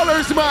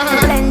footballers, man.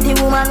 Plenty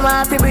woman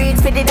want to breathe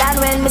for the dance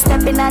when me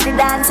stepping at the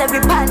dance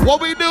every pan.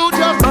 What we do,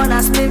 just on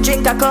a split,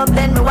 drink a cup,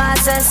 then me want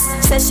cess.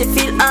 Says she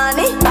feel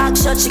honey, back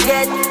shot she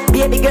get.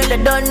 Baby girl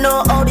that don't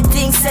know how the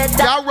things set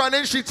up. Y'all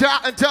running, she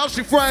talk and tell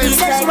she friends. She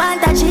says she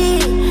want a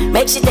G,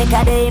 make she take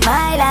a day in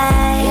my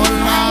life.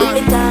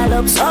 We be tall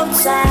up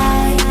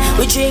outside.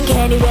 We drink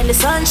any when the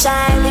sun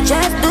shine. We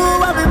just do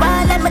what we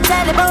want, let me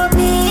tell you about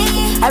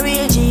me. A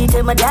real G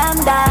till my damn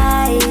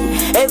die.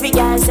 Every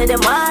guy say them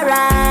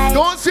alright.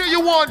 Don't say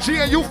you want G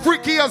and you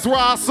freaky as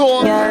well, so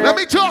let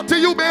me talk to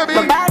you, baby.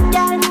 My bad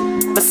girl,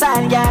 my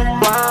side girl.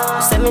 Wow.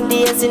 7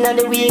 days in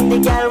the week, the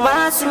girl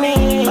wants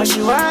me. But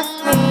she wants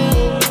me.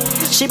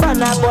 She brought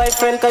her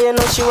boyfriend, cause you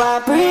know she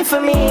want pray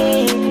for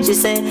me. She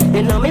say,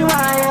 you know me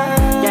why.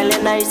 Girl,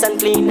 you're nice and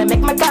clean, they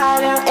make my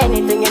call you.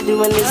 Anything you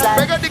do in this life.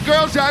 Make up the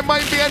girls, I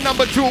might be a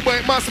number 2, but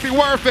it must be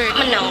worth it.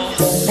 No.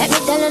 Let me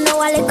tell you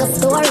now a little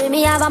story.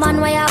 Me have a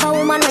man, where have a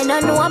woman, when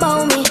don't know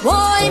about me.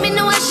 Boy, me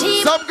know a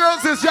she. Some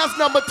girls is just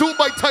number 2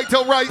 by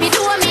title, right? Me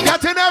do me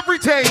that's in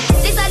everything.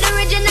 This is the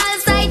original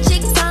side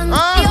chick song.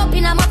 You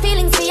open up my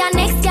feelings for your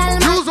next girl,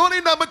 man. You's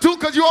only number 2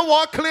 cause you don't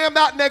want to claim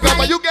that nigga.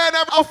 But you get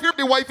it off your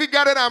wife, you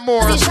get it and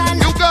more. You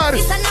good.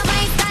 This is not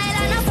my style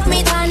and not for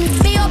me done.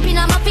 Be open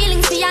up my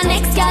feelings for your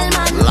next girl,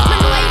 man. Me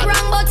know it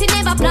wrong, but you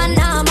never plan.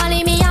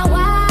 Normally me a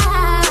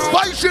wife.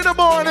 5 in the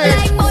morning.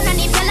 Like bone and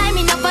if you like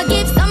me, not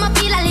forgive. Some I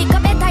feel a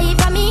little better if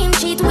I mean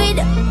cheat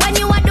with. When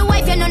you are the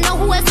wife, you don't know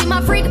who else in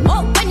my freak.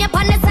 Oh, when you're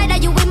on the side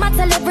of you, we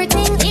matter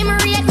everything. Him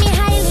rate me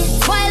highly,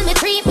 spoil me,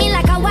 treat me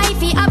like a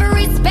wifey. I be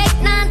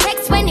respect,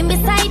 non-text when him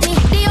beside me.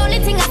 The only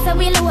thing I say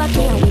we low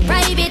key and we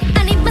private.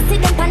 And if I see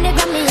them on the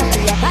ground, me have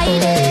to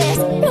hide it.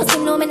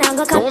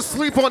 Don't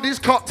sleep on these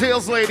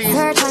cocktails, ladies.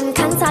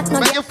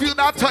 Make you feel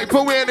that type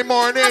of way in the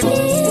morning.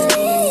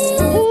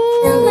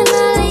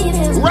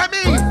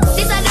 Remy!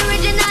 This is the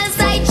original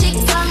side chick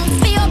song.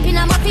 Be open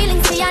up my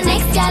feelings for your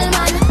next girl,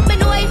 man. Me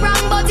know it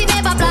wrong, but it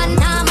never plan.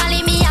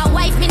 Normally me a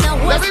wife, me no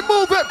let me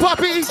move it,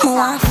 puppy.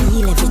 I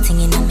feel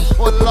everything in me.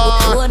 Oh,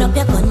 Lord. Load up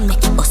your gun,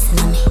 make it bust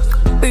in me.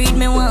 Breed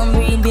me one,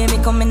 breed, baby,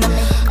 come in me.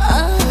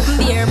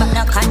 Beer, but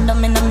no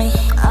condom in me.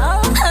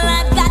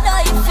 Lord God,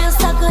 oh, it feels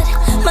so good.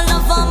 My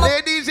love for my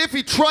ladies, if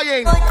he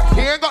trying,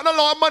 he ain't got no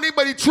lot of money,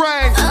 but he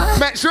trying.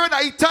 Make sure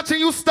that he touching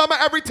you stomach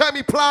every time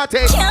he plant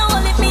it. Can't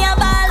hold it, me a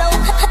ball out.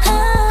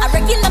 I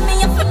regular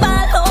me up a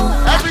ball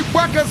out. Every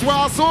worker's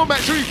well, so make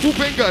sure you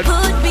pooping good.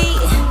 Could be,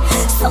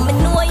 so me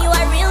know you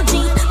a real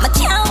G. But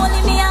can't hold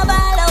it, me a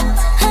ball out.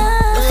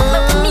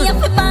 Me up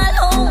a ball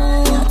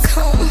out.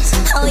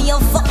 How you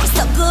fuck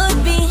so good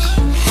be.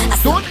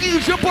 Don't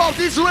ease your balls,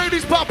 these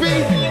ladies,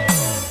 puppy.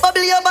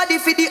 Bubble your body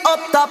for the up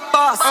top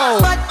boss. Oh.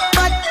 But,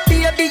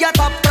 baby, your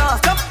top class.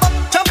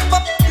 Jump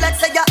up, let's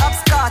say you're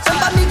upstart.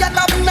 Remember me, you're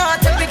top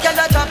notch, every girl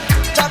a drop.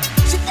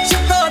 She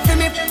told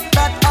me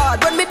that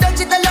hard. When me touch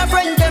it, tell her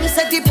friend, them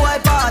say the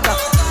boy bad.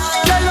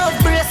 Your love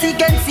brace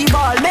against the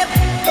ball.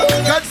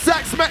 Good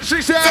sex, man,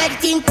 she said.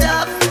 Setting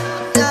top,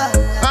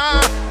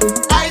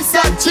 I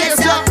said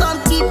chaser. Come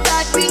keep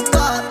that ring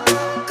up.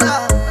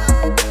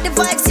 The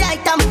vibes right,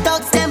 them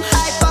dogs, them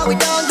hyper. We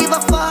don't give a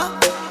fuck.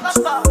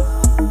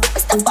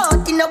 Step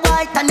out in the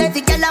white and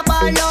every girl a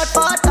ball out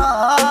for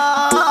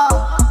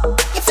talk.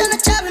 If you're not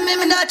trouble,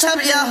 me not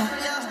trouble you.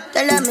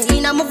 Tell them me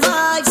in my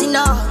vibes, you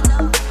know.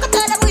 I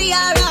tell them we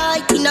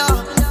alright, you know.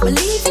 We're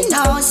leaving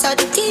now, so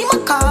the team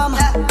will come.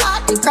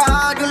 Party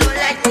crowd, you know,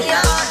 let me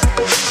out.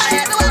 I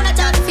never wanna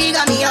try to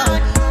figure me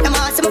out. Them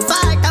all see me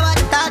fight, I what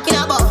they talking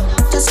about.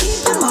 Just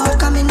keep them all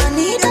coming, I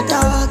need a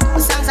dog. My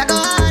songs are go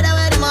hard, I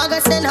wear them all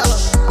go send up.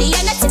 The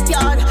energy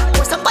pure,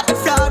 post up on the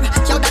floor.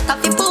 Yo, that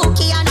coffee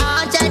bookie and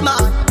 100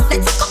 more.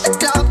 Let's go the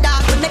club, dog,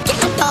 we make it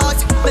the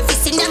toes. We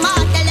fixing them all,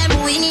 tell them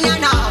we winning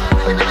and all.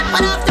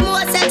 One of the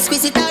most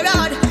exquisite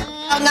around.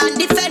 Young and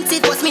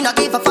defensive, was me not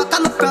give a fuck,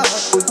 I'm a pro.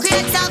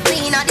 Great and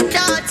clean on the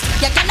clothes.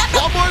 You cannot.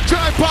 One more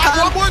time, Pop,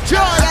 one more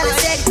time. Yeah,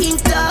 said in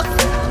club,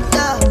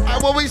 and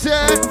what we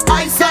said?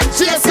 I said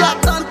chaser.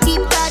 Come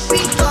keep that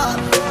ring up.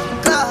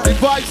 The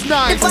vibe's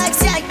nice. The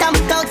vibes right, them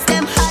dogs,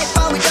 them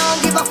hyper, we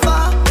don't give a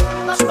fuck.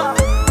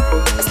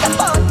 Step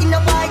out in the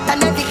white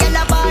and every girl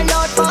a ball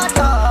out for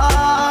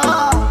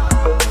talk.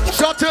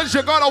 Shutters,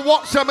 you gotta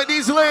watch some of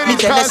these ladies. Me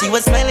tell her she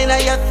was smiling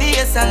at your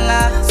face and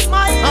laugh.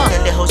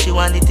 Tell her how she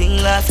want the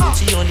thing last.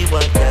 She only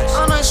want cash.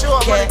 I'm not sure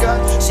about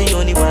that. She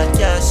only want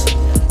cash.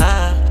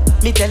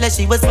 Me tell her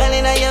she was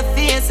smiling at your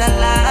face and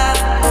laugh.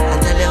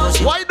 And tell her how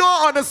she. Why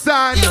don't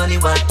understand? She only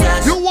want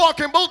cash. You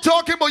walking, both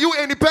talking, but you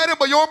independent,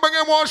 but you don't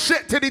bringing more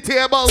shit to the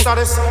table. So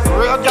this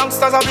real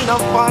gangsters have been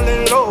up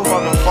falling low.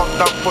 But me fuck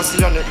that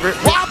pussy on the grip.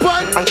 What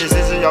happened? And she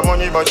says she your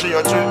money, but she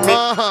a trick me.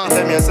 You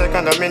tell me a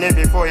second, a minute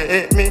before you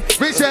hit me.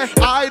 Bitch,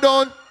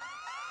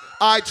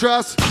 I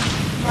trust.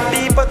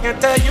 People can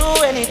tell you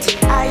anything.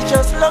 I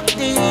just look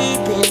deep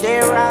in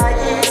their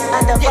eyes,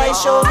 and the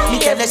voice show me. Me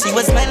tell her she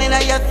was smiling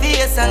at your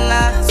face and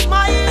laugh.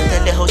 And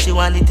tell her how she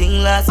want the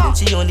thing last.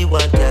 She only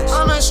want cash.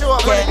 I'm not sure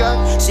about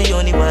that. She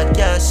only want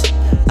cash.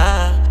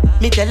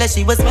 Me tell her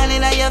she was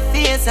smiling at your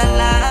face a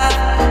lot.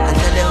 And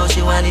tell her how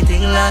she want the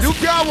thing last. You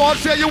can't want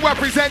to say you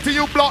represent to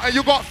you block and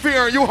you got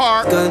fear in your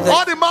heart.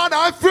 All the man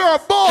I fear,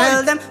 boy.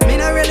 Tell them, me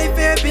not really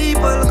fear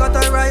people. Got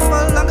a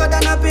rifle longer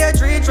than a pear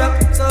tree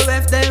trunk. So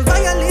if them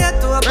violate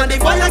to up on the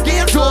fire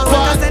gate, so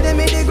I say them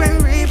in the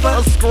Grim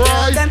Reaper.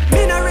 Tell them,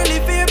 me not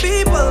really fear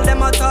people.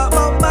 Them a talk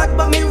about bad,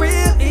 but me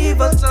real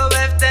evil. So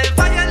if them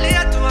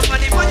violate to up on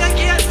the fire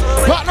gate,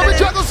 so Partner with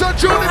Juggle so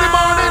June in the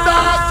morning,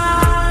 dog.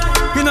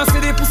 You know, see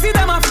the pussy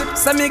them a flip.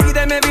 So me give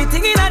them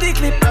everything in a the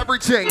clip.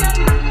 Everything.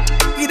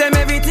 Give them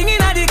everything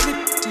in a the clip.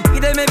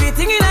 Give them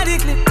everything in a the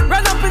clip.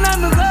 Run up in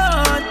on the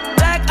gun.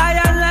 Like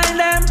iron line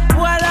them.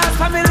 Who are last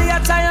family a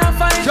try and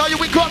find. Tell you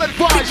we call it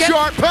boy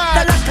short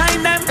pants.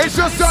 It's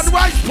a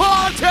sunrise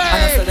party.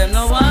 And so them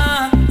no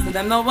one. So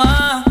them no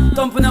one.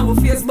 Thumping our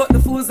face but the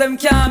fools them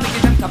can't. Me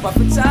give them cap off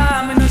a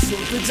charm. Me no shoot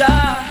to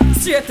jar.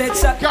 Straight head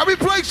shot. Can we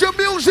play some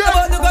music?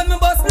 About the gun me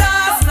bust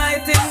last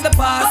night in the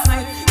past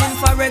night.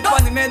 Infrared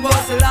one he made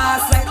was the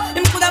last night.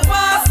 Him coulda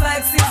passed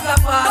like 6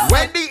 past.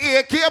 When the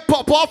AK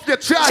pop off your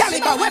chest.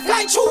 Caliber we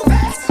fly through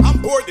vest.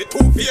 I'm bored the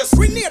two-face.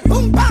 Grenade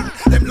boom bang.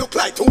 Them look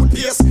like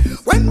toothpaste.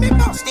 When me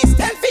bust this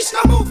 10 fish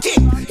no move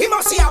king. He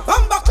must see a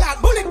bomber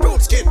clad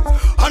bulletproof skin.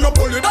 And a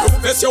bulletproof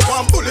vest you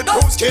want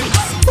bulletproof skin.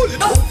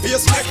 Bulletproof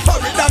face neck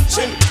forehead and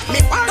chin.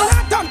 Me partner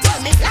don't tell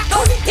me black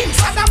bullet things.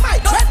 And I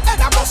might dread head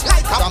a bust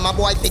like a. From a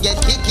boy fi get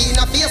kick in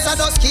a face, I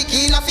just kick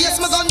in a face.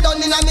 My gun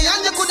done in a me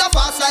and you coulda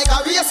pass like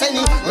a race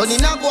any.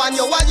 Running a go and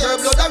you want your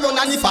blood a run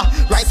and if a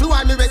rifle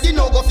war me ready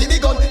no go fi me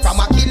gun. From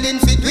a killing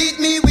fi do it,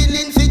 me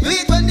willing fi do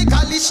it. When the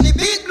college ni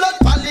beat blood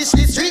polish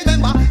the street.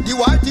 Remember the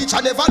war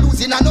teacher never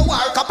losing a no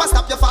war. Kappa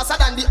stop you faster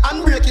than the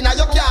handbrake in a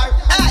your car.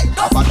 Hey,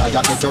 Kappa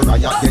riot get your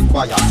riot get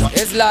quiet.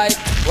 It's like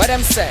what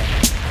them say.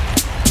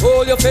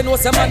 Fool you fin know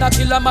say man a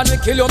kill a man we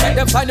kill you. Make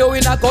them find you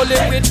in a gully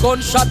with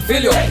gunshot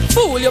fill you.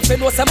 Fool you fin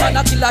know say man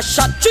a kill a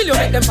shot chill you.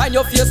 Make them find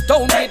your face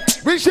down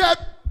with Bishop.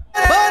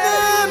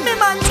 Burn me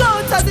man go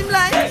out as him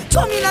line.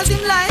 Come in as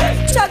him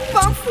line. Chat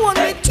from phone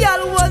with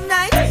girl all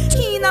night.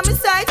 He in a me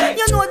side.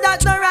 You know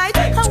that not right.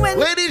 And when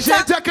ladies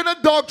here taking a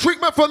dog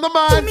treatment from the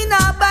man. Me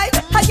not bite.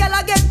 A girl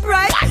I get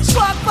bright.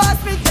 Walk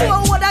past me too.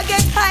 What I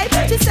get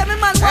hype. She say me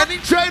man. Any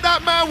trade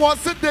that man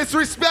wants to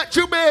disrespect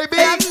you, baby.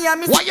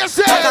 What you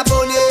say?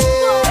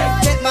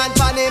 Dead man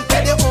pan him,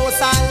 pay the house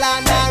and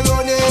land and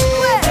run it.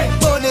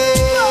 Bunny,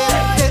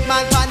 dead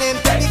man pan him,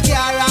 pay the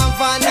car and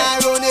van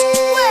and run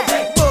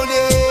it.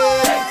 Bunny,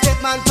 dead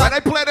man pan. When I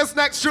play this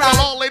next tune,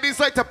 all ladies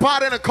like to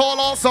party and call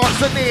all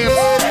sorts of names.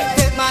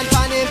 Dead man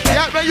pan him.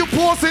 Yeah, man, you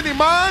pause any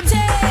man.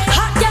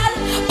 Hot girl,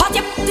 pat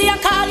your pussy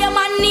and call your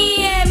man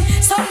name.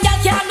 Some girl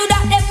can't do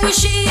that, them wish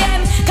she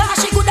cause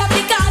she could have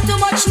the car too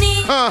much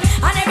name.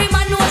 And every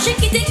man know she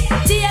kitty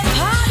TM.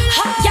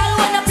 Hot girl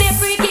wanna play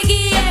freaky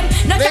game.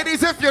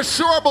 Ladies, if you're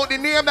sure about the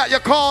name that you're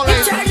calling,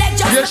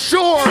 you're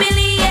sure.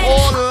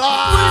 Oh,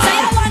 Lord.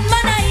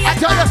 I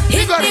tell you,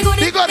 he got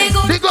it.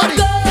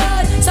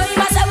 So you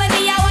must have when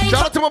me a wine.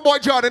 Shout out to my boy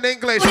Jordan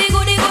English.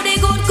 Good.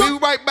 Be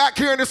right back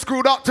here in the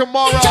Screwed Up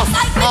tomorrow.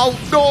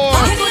 Outdoor.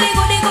 Good.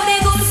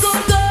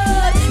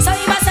 So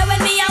you must have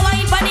when me a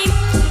wine for him.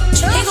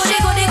 Good.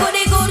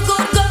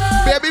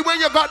 Baby, when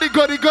you got the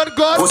goody good.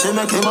 Who say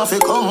make him have to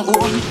come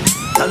home?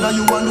 Tell her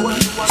you alone.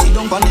 Sit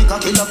down on the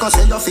cocky like a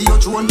seller for your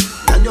drone.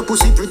 Tell your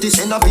pussy pretty,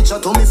 send a picture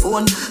to me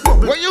phone.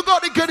 When you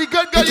got the goody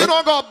good, you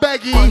don't got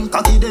beggy.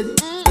 Cocky dead,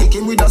 kick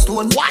him with a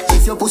stone. What?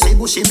 If your pussy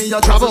bushy, me a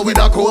travel with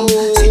a comb.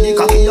 See the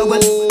cocky you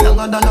wet,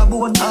 longer than a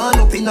bone. All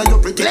up in your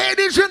pretty.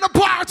 Ladies in the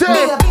party.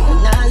 Me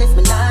nah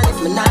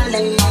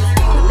lift.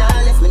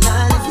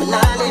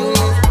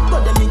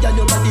 But them me got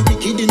your body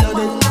wicked in a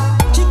bed.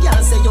 She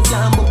can't say you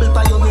can't bubble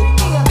by your head.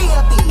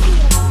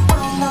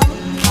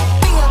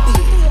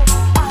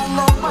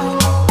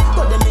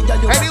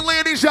 Any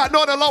ladies that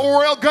know the love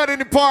real good in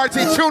the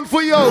party, tune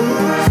for you.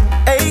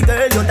 Hey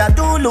girl, you that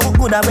do look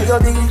good at where you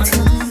did.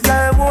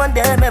 Girl, want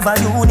them ever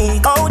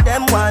unique. How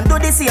them want do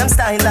the same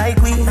style like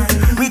we.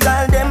 We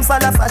call them for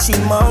the fashion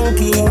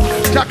monkey.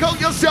 Check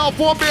out yourself,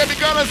 one baby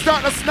girl, and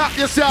start to snap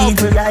yourself.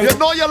 You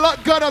know you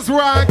look good as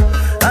rank.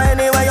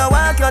 Anyway you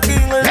walk your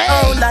thing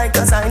out like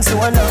a sign to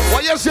a love.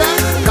 What you say?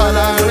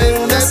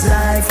 Coloring this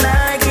life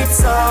like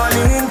it's all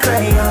in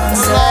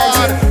crayons.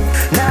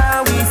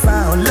 Now we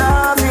found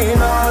love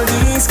in all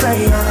these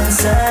crayons.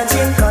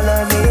 Searching,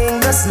 coloring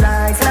this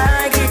life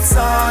like it's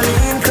all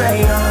in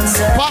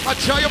crayons. Papa,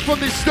 tell you from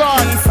the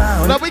start.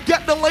 Now we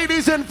get the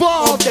ladies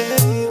involved.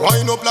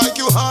 Wind up like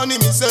you honey,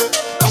 me say.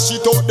 Dash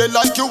it out there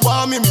like you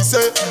want me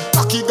say.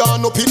 Cocky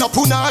gone up in a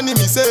punani,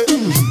 me say.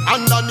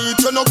 Underneath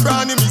you no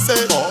granny, me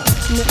say.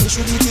 Make me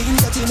should be thinking,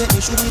 make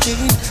me should be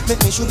thinking,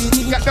 make me should be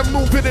thinking. Get them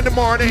moving in the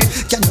morning.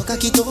 Can you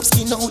cocky top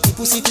skin out the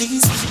pussy,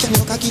 please? Can you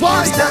cocky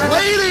top skin?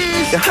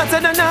 Ladies! You're hotter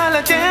than all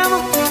of them.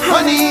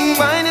 Honey,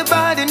 find your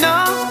body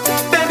now.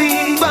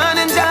 Baby, fun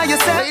and enjoy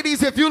yourself.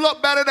 Ladies, if you look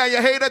better than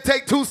your hater,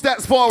 take 2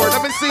 steps forward.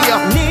 Let me see ya.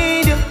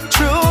 Need you,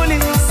 truly.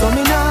 So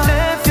me not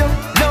left you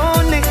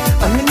lonely.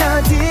 And me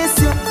not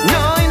diss you.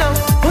 No, you know.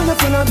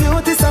 Wonderful and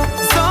beauty, so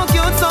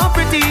cute, so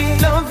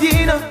pretty. Love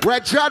you,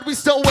 Red Chad, we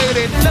still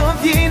waiting.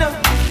 Love you, baby,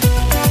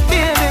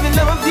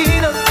 love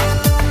you,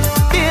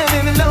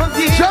 baby, love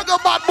you. Sugar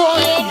bad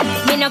boy.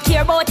 Me no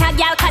care about a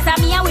girl, cause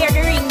I'm here wear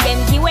the ring. Them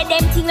give with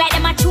them thing like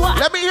them a chew.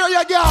 Let me hear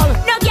your girl.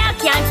 No girl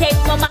can't take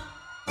mama.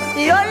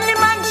 The only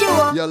man she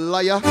want. You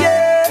liar.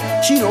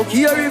 Yeah. She don't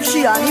care if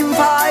she and him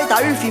fight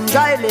or if him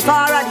drive left her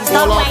at the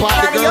start. Hold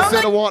on, the girl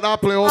said I want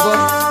that play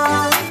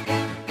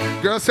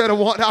over. Girl said I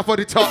want that for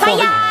the top boy.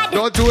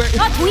 Don't do it.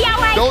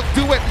 Don't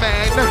do it,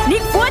 man.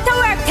 Nick photo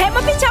work. Take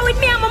a picture with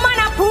me and my man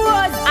a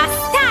pose. A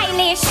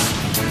stylish.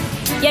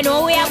 You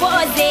know we are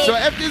buzzing. So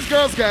if these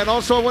girls can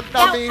also what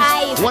that means,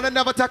 wanna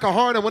never take a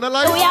horn and wanna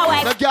like,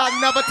 the girl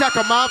never take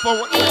a man for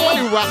what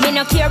you rap. Me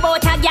no care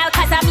about a girl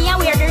cause I'm here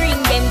wear the ring.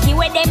 Them give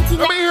with them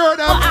thing like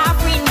for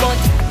offering, but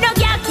no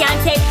girl can't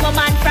take my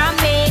man from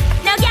me.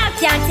 No girl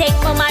can't take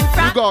my man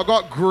from me. You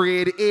got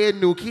grade A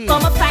new key.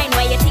 Come a find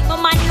where you think my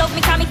man love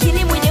me, can me kill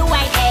him with the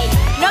white egg.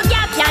 No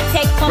girl can't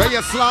take my man. When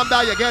you slam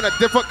down, you get a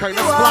different kind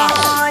of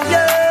splash.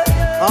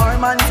 Yeah. Our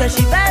man says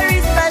she very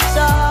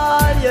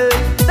special, yeah,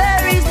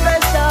 very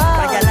special.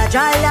 My girl a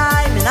dry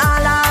line, me nah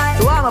lie.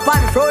 So I'm up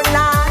on the front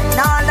line,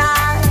 nah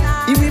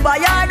lie. If we buy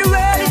all the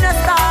world in a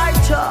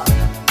starch,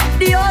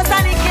 the house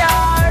and the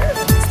car.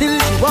 Still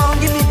she won't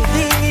give me the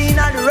thing in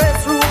the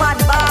restroom and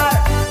the bar.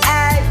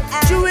 Ay,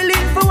 she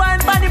willing for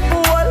one for the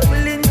pool,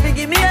 willing to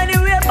give me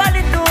anywhere for the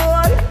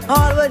door.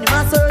 All when him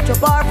a search up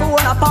her for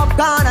one a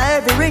popcorn or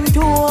every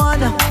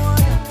ringtone.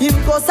 Him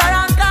go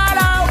and call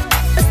out.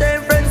 The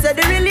same friends said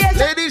the relation.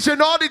 Ladies, you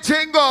know the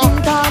jingle.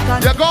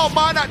 You go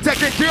man that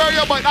taking care of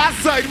you, but that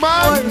side,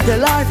 man.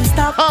 The life is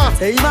stop.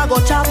 Say him a go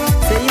chop.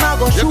 Say him a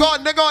go shoot. You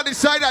got a nigga on the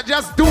side that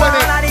just doing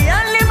it. I'm the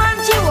only man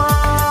she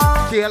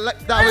want. Kill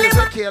that way,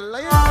 so kill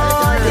it.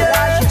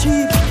 Yeah, she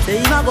cheap.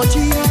 Say him a go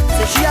cheap.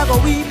 Say she a go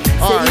weep.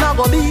 Say him a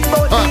go beat.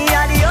 But me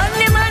a the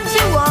only man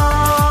she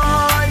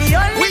want.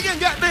 The only. We can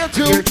get there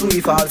too. You're too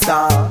false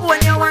star. When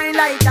you whine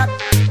like that,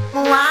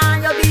 want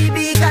your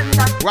BB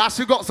contact. Ross,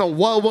 you got some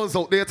wild ones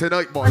out there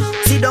tonight, boy.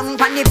 Sit down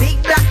on the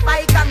big black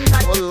bike and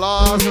that. Oh,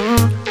 Lord.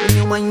 When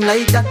you whine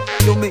like that,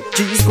 you make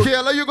cheese good.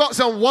 Kayla, you got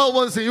some wild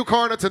ones in your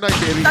corner tonight,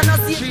 baby. Gee, I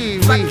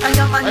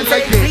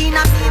like it.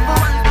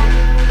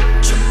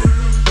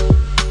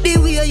 The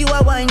way you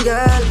a wine,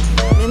 girl,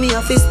 make me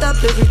have to stop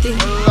everything.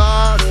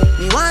 Lord.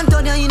 Me want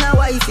to you in a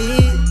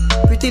wifey,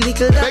 pretty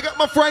little dog. Big up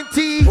my friend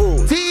T.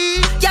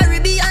 T.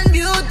 Caribbean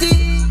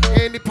beauty.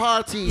 In the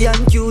party.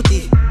 Young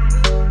cutie.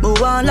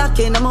 Move on, lock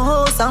in my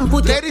house and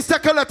put it. Ladies,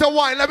 take a little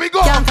wine, let me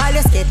go. Can't call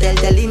your skate,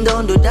 tell him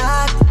don't do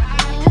that.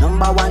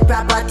 Number one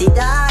property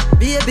that.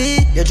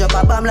 Baby, you drop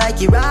a bomb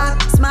like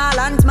Iraq. Small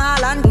and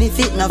if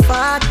it no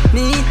fat.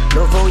 Me,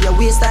 love how your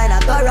waistline a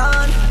go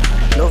round.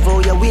 Love how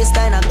your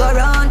waistline a go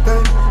round,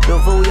 girl.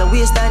 Love how your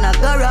waistline a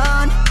go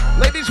round.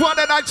 Ladies, want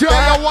that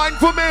Nigeria wine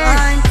for me?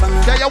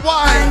 Tell your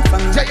wine,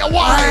 tell your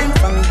wine.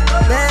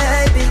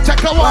 Baby,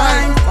 check a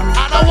wine,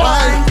 and a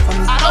wine,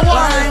 and a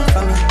wine.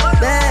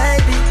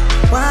 Baby,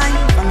 wine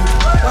for me,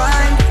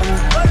 wine for me,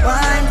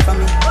 wine for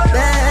me,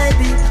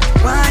 baby,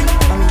 wine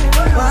for me,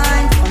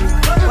 wine for me,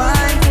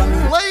 wine for me.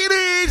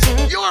 Ladies,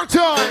 your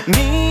turn.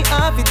 Me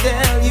have to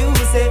tell you,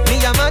 say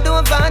me I'm a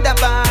don't find a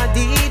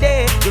body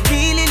day. You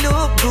really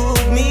look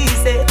good, me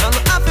say I'm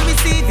happy to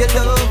receive your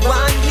love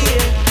one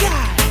year.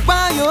 Yeah,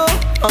 why you?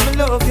 I'ma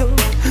love you.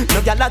 No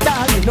gyal at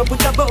all, me no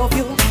put above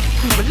you.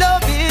 Me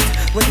love it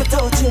when me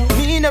touch you.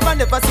 Me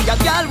never see a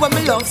gyal when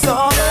me love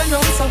so. Turn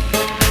on so,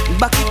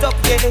 back it up,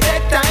 yeah.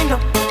 Take time now,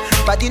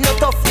 body no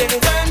tough, yeah.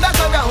 Turn back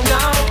around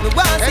now. Me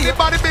want see.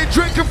 Anybody been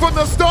drinking from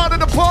the start of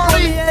the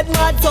party? Me head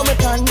mad, so me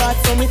turn bad,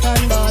 so me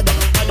turn bad.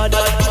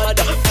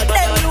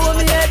 Them know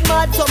me head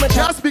mad, so me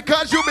turn. Just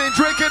because you been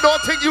drinking,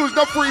 don't think you's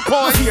no free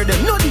point. Hear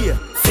them, no dear.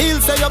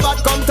 Feel say your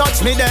bad, come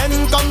touch me then,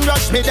 come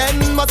rush me then.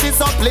 Must be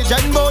some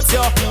legend both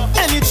you.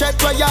 Any check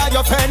where you're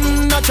your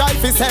friend, no try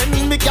to send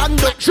me can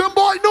do. Action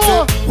boy,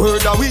 no.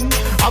 Word a win,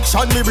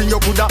 action me bring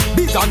your Buddha.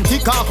 Big and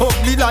thick and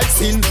ugly like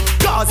sin.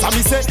 Cause I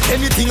me say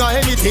anything or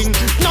anything.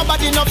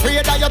 Nobody no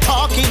afraid that you're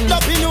talking. Don't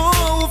be no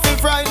feel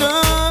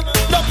frightened.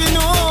 Don't be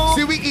no.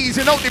 See we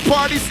easing out the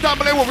party,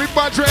 stumbling when we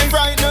budget.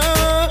 Frightened.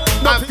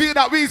 I feel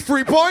that we's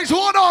 3 points.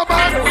 Hold on,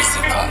 man.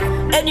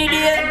 Any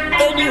day,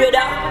 any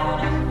weather.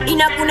 In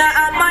a kuna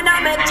and man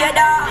I make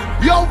cheddar.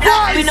 Yo,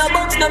 boys. We no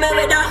box no me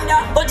weather.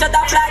 But you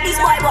talk like this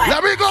boy. Let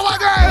me go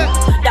again.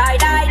 Die,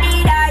 die,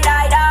 die, die,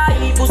 die,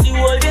 die. Pussy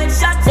will get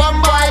shot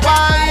from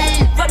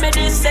bye-bye. For me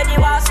this said you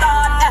was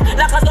start.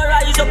 Like a go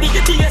rise up in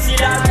the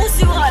TSC land.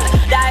 Pussy will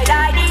die,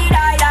 die, die,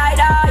 die, die,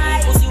 die.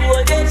 Pussy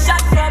will get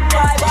shot from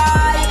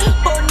bye-bye.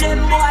 Burn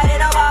them boy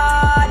in a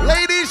bad.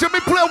 Ladies, let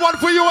me play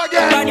one for you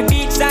again. On the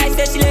beach side,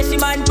 say she let she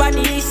man on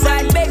the east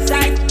side, back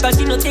side. Cause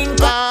she no think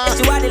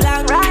she want the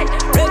long ride.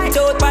 Break it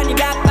out on the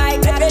black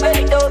bike.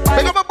 Break it out.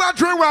 Pick up a bad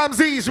drink,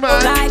 Ramses,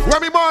 man.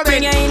 Remy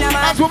Martin.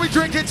 That's what we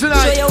drinking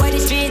tonight. Show you what the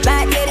street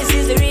like, yeah, this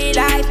is the real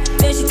life.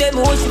 Then she tell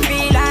me what she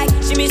feel like.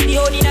 She miss the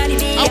holding on the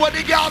beat. I want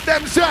to get out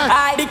them, sir.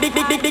 I big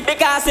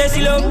because say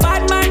she love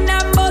bad man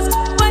and buzz.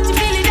 When she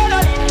feeling dead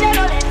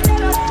on it.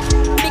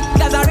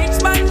 Because a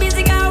rich man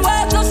busy can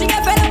work, so she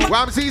get fed up.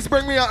 Ramses,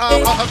 bring me a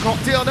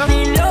cocktail now.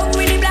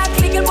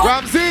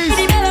 Ramses,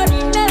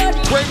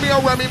 bring me a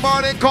Remy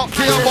Martin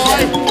cocktail,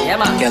 boy. Yeah,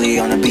 man. Kelly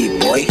on the beat,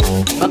 boy.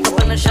 Back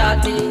up on the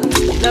shawty.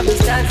 Love is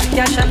dance,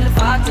 cash on the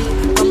party.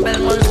 From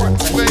Belmont,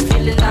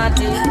 feeling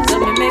naughty. So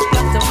me make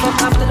love to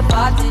fuck after the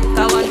party.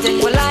 Cause one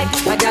thing we like,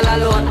 my girl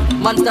alone.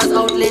 Monsters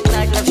out late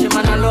night, left she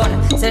man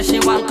alone. Says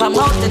she want come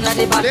out in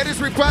the body. Ladies,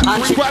 request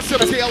some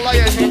K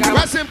Lion.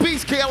 Rest in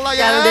peace, K Lion.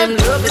 Girl, them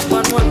love it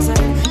on one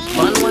side.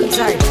 On one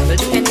side, we'll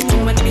do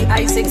anything when the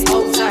I6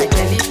 outside.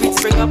 Then if we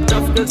spring up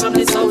tough girls from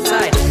the south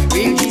side.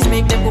 Real G's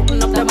make them open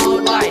up their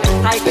mouth wide.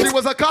 She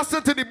was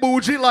accustomed to the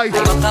bougie life.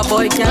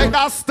 Like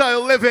that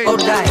style living. Oh,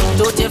 die.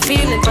 Don't you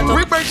feel it?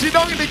 We bring she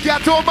down in the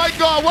ghetto. Oh my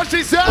God, what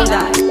she said? Real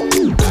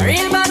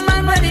bad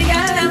man, but the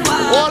girl them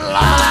wild. Oh,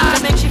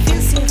 Lord. Make she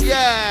feel safe.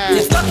 Yeah.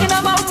 She's talking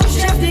about to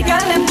chef the girl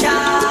them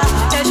car.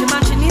 Tell she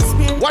man she needs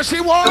spirit. What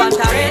she want? Want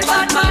a real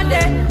bad man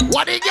then.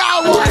 What the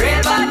girl want? A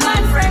real bad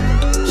man friend.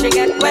 She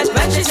get wet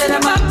when she said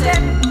I'm up there.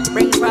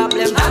 Bring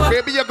problems.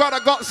 Baby, you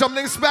got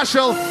something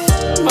special.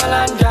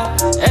 Malanja,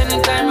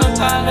 anytime you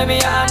call me, me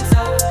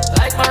answer.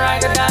 Like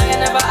Mariah, you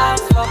never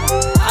ask for.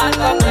 I'll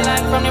come the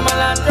line from the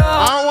Malandro.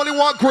 I don't only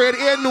want grade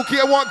A, Nuki,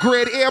 I want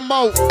grade A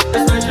mouth.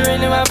 Especially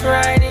really my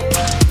Friday.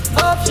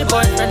 Hope she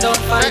boyfriend don't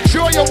find. Make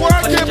sure you're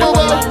working, boo.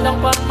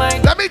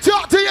 Let me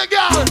talk to you,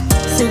 girl.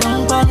 Sit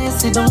down, panic,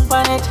 sit down,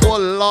 panic. Oh,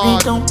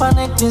 Lord. Please don't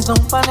panic, please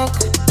don't panic.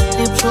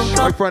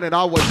 My friend and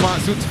I was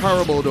not too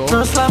terrible, though.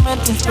 Just like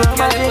it, it's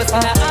ordinary.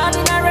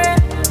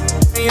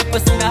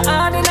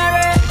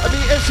 I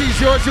mean, if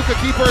she's yours, you can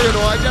keep her, you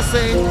know. I just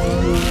say,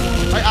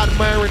 I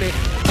admiring it.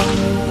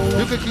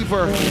 You can keep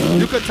her.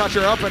 You can touch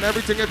her up and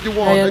everything if you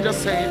want. I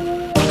just saying.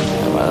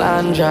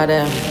 Malanja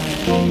them.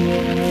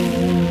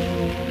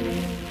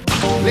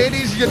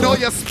 Ladies, you know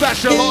you're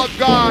special, oh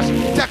gosh.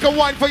 Take a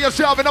wine for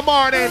yourself in the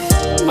morning.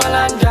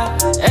 Malanja,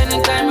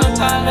 anytime you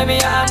call me,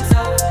 me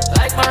answer.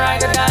 Like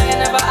Mariah, you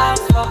never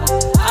ask for.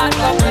 I'll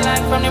come the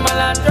line from the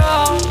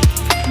Malandro.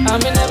 I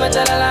mean, never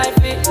tell a lie,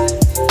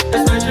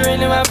 especially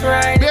really my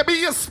pride. Baby,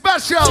 you're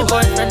special. Your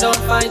boyfriend don't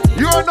fight.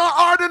 You're not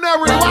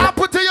ordinary. What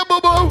happened to you, boo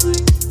boo?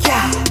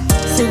 Yeah.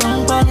 Sit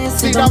down, panic,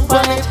 sit down,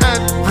 panic.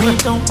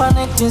 Please don't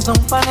panic, please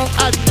don't panic.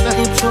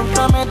 Deep throat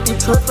from it, deep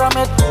throat from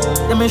it.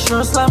 Let me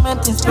sure slam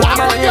it, it's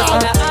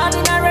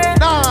ordinary.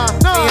 Nah.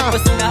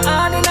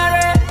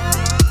 Ordinary.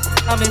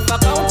 I mean,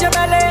 fuck out your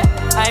belly.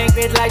 I ain't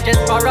great like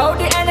just pour out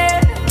the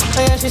energy.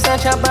 Oh yeah, she's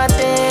such a bad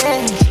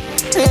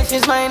bitch. Yeah,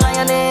 she's my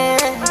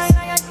lioness.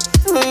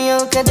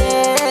 Look at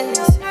this.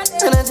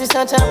 And she's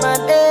such a bad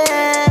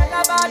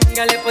bitch.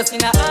 Girl, your pussy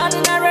not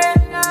ordinary.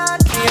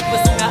 Your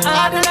pussy not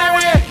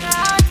ordinary.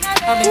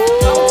 I mean,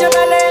 out your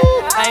belly.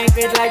 I ain't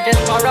great like just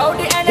pour out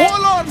the energy.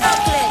 Hold on.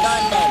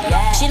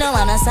 She don't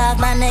wanna serve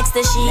man next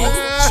to she.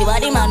 She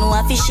want the man who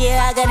have to share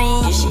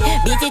agony.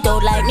 Beat it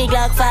out like me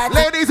Glock 5.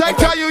 Ladies, I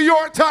tell you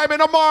your time in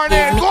the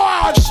morning. Go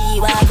on. She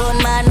want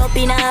gun man up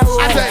in a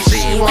hole. I said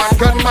she want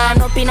gun man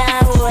up in a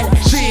hole.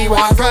 She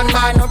want gun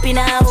man up in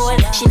a hole.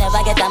 She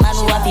never get a man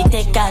who have to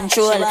take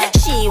control.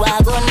 She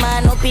want gun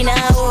man up in a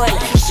hole.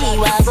 She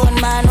want gun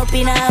man up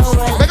in a hole.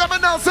 Make up a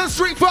Nelson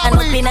Street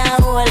family. Up in a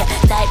hole.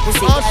 Tight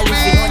pussy girl, if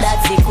you know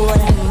that's the code.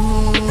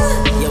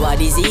 You are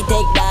the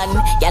Z-Tech Dan.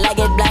 Y'all I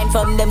get blind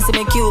from them see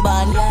me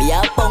Cuban. We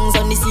have pungs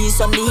on the seas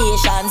from the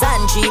Haitians.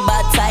 And 3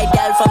 bad side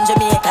girl from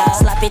Jamaica.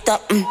 Slap it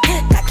up,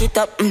 tack it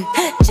up,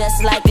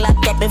 just like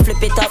laptop and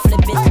flip it up,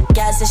 flip it.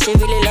 Girl say she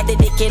really love the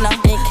dick, you know.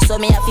 So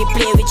me have to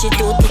play with you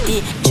too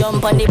titty.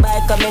 Jump on the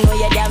bike, come me know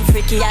you damn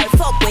freaky. I'll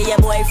fuck with your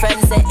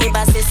boyfriend say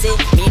Eva sissy.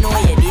 Me know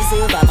you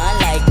deserve a man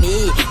like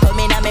me.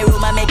 Come in a me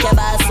room and make your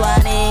boss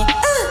swanny.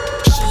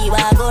 She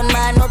want gun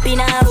man up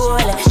in a hole.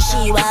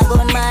 She want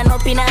gun man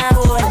up in a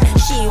hole.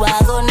 She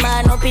want gun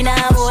man up in a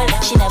hole.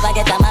 She never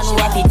get a man who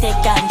have to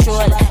take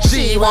control.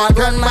 She want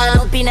gun man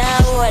up in a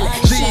hole.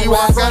 She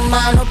want gun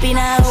man up in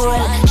a hole.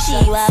 She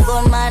want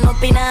gun man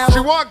up in a hole.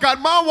 She want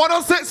gun man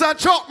 106 and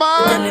chop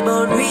man. Tell me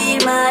about real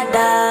mad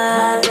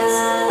dogs.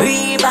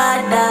 Real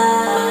bad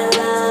dogs.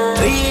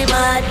 Real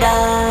mad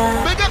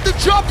dogs. Make up the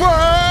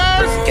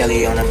choppers.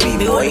 Kelly on a beat, boy.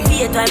 Me only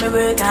feel time me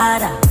work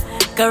harder.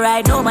 Cause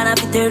right now man have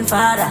to turn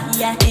father.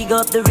 Yeah. Big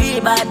up the real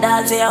bad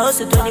dogs. They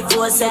hustle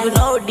 24/7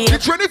 out there. The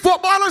Trinity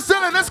footballers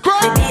selling, that's great.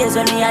 The days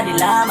when me had the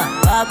llama.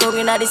 Walk out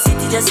in the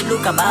city just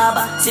look a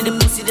baba. See the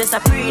pussy just a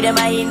pre them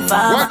I inform.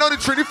 Right now the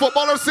Trinity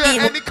footballers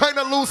say any kind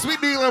of loose we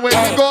dealing with.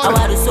 We good. I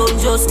want the sun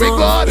just come.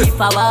 If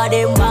I want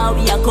them wow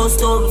we are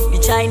customs. The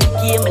Chinese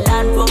came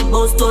land from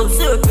Boston.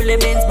 Circle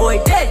lemons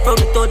boy dead from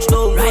the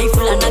touchdown.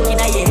 Rifle and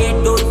knocking at your head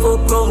down for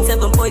crown.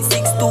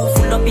 7.62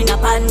 full up in a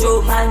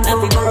panjo.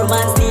 Nothing but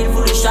romance steal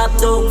full of shop.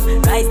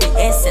 Rise the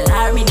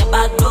SLR in the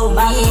back door.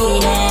 We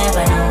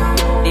never know.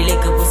 The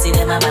little pussy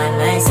them a man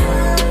nice.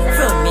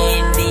 From me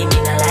and me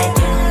not like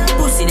it.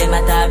 Pussy them a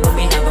talk but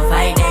me never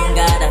fight them.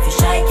 God if you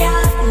shake it.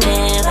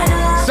 Never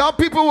know. Some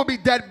people will be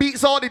dead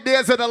beats all the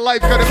days of their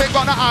life because they ain't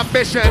got no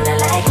ambition.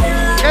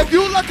 If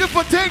you looking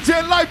for things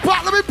in life,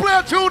 pop, let me play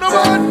a tune,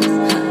 man.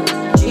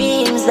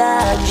 Dreams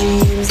dog,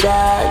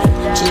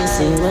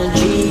 chasing my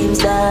dreams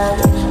dog.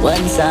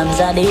 One Psalms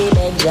a day,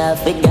 beg Jah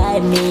fi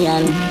guide me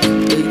and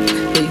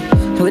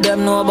we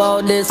them know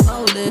about this.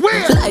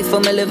 Life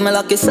for me live me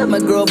lucky, so me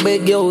grow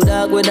big, yo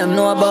dog. We them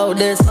know about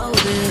this.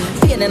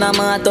 Pain in my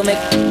heart to make.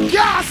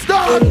 Yes,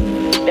 dog.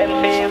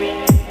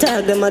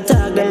 Tag them a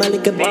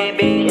like a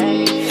baby.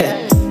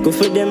 Go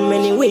for them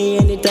anyway,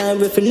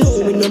 anytime. If you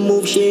know we no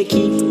move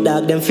shaky,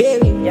 dog them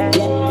fairy,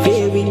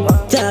 fairy.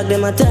 Tag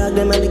them a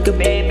like a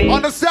baby.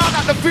 Understand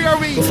that the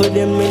fury. Go for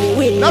them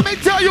anyway. Let me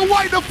tell you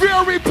why the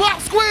fury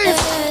pop squeeze.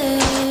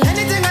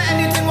 Anything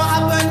will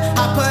happen.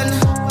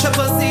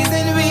 Triple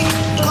season week,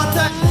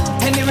 cotton.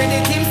 Anyway,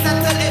 the team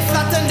settle it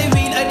flatten the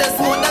wheel. I just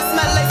smoke that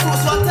smell like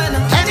fruits rotten.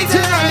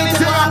 Anything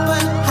will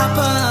happen.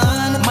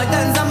 My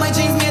guns and my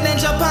jeans made in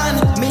Japan.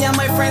 Me and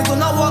my friends do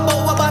not walk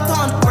over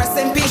baton. Rest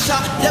in peace,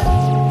 shot. Yep.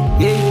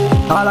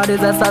 Yeah, all of these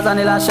stars and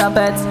the last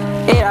shoppets.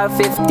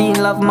 AR-15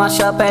 love my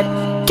shoppet.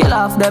 Kill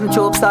off them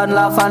troops and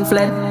laugh and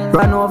fled.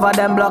 Run over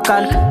them block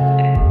and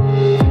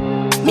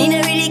me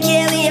no really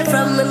care where you're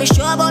from. Me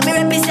sure about me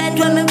represent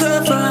where me grow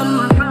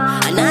from.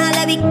 And all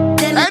of it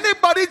them.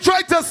 Anybody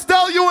try to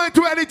steal you in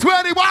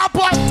 2020? What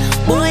happened?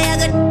 Boy, I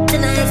got the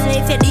nice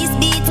way for this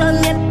beat on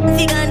me.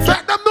 Figure and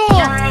let them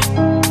know.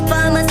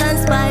 Farmers and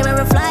spy, me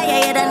fly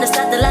higher than the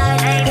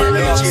satellite.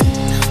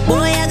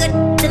 Boy, I got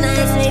the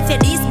nice way for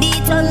this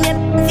beat on me.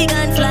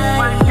 Figure and fly.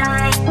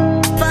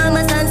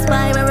 Farmers and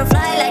spy, me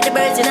fly like the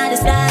birds in the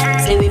sky.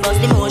 Say we bust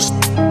the motion.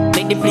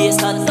 The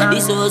place hot,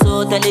 this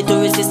Ozo tell the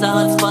tourists it's a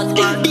hot spot.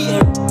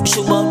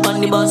 Shoot up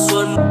on the bus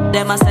road.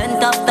 Them a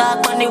sent off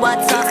talk on the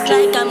WhatsApp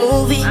like a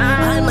movie.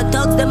 All my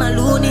thugs them a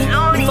loony.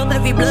 Lift up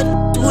every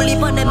blood,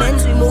 tulip on the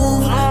men's we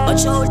move. But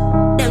show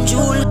them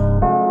jewel.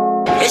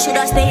 You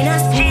shoulda stay in a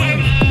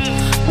school.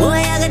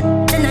 Boy, I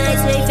got the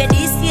nice way for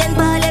this and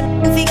Paul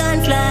figure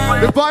and fly.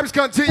 The vibes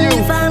continue.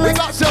 We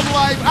got some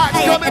live acts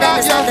coming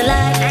at you.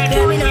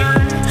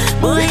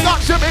 We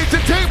got some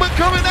entertainment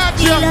coming at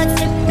you.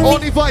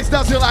 Only Vice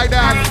does it like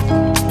that.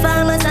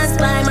 Farmers and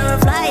slime are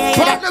fly.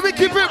 But let me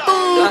keep it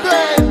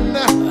moving.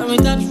 I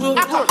mean that road.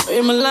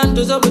 In my land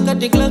does up, we got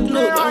the Glock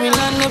load. I mean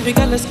land up, we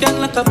got the scan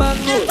like a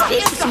barcode.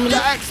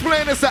 The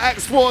explain is the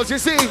expose, you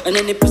see. And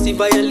then the pussy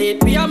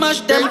violate, we a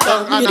mash them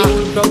down. We the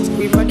whole crowd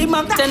scream for the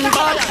Mac 10 ball.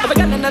 I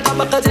got another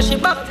because she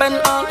back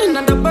bend on.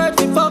 Another bird,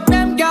 we fuck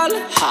them gal.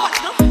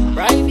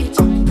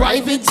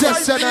 Private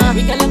jets,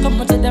 we gotta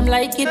come to them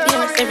like it,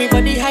 yes.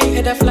 Everybody high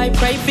head a fly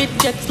private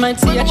jets. Might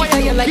see a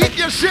chick you like. Keep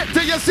your shit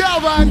to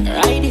yourself, man.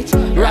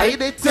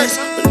 Ride it, yes.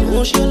 But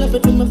no, she'll love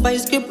it when my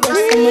vice get pressed.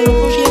 I'm a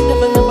local, she'll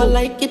never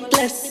like it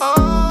less.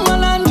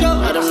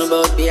 Malandro, I don't know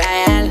about the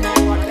IL.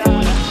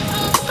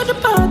 Fuck at the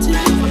party, I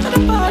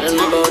don't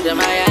know about them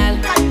IL.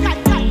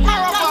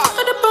 Fuck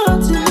at the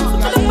party, I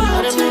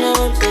don't know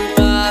about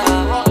them.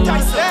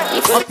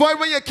 A point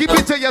when you keep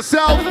it to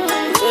yourself.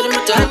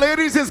 The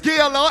ladies just get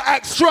a little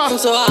extra.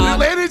 The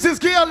ladies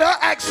just get a little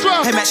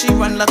extra. Hey man, she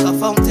run like a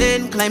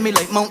fountain, climb me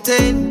like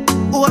mountain.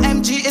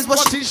 OMG is what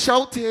she's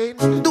shouting.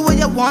 Do what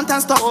you want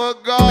and stop. Oh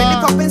God. When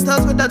the popping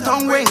stars with the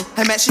tongue ring.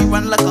 Hey man, she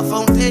run like a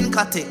fountain,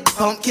 cut it,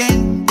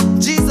 pumpkin.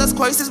 Jesus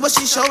Christ is what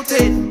she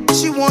shouting.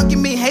 She won't give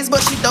me haze,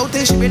 but she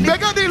doubting. She really. They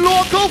got the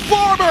local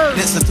farmers.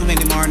 Listen to me in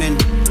the morning.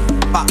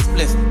 Box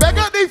bliss. They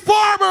got the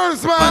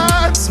farmers,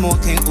 man.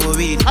 Smoking or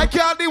weed. I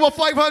can't deal with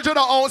 500 an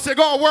ounce. You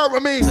gotta work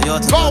with me.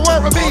 Go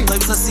work with me.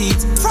 Types of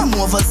seeds from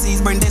overseas.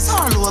 Bring this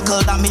hard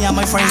local that me and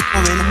my friends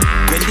going.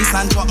 When the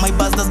sun drop, my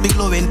buzz does be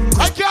glowing.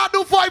 I can't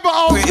do 5 an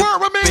ounce. Work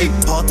with me.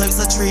 All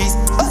types of trees.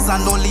 Buzz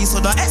and no leaves, so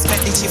don't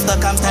expect the chief to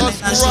come telling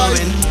and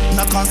showing.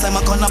 No concept,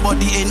 my corner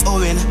body ain't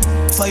owing.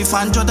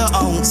 500 an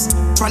ounce.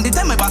 From the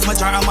time I pass my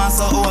jar, I'm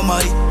so oh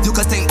my. You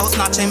could think about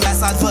snatching best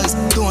advice.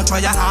 Don't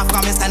try a half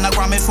gram, it's 10 a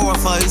gram, it's 4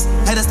 5s.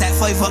 Head a step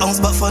 5 an ounce,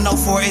 but for now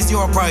 4 is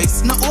your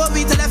price. No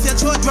OB to left your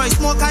throat dry,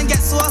 smoke and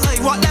get so high.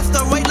 Walk left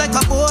or right like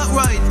a boat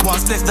ride. One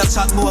split that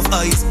shot both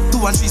eyes.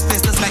 2 and 3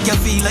 splits just make you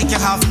feel like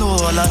you have no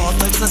life. All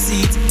types of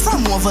seeds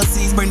from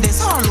overseas. Bring this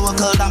hard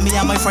local that me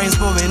and my friends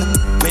growing.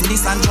 When the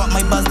sun drop,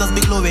 my buzz does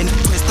be glowing.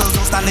 Crystals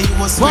outstanding, it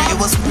was spray,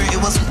 it was spray, it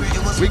was spray,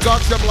 it was spray. We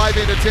got some live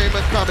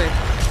entertainment coming.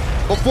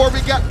 Before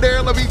we get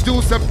there, let me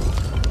do some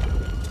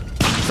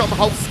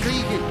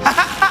housekeeping.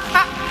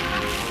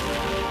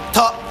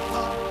 Top.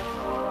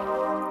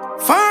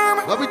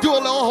 Firm. Let me do a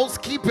little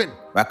housekeeping.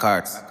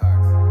 Records.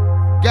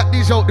 Get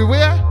these out the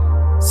way.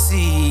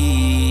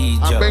 See.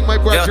 And bring my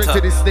brethren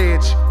to the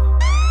stage.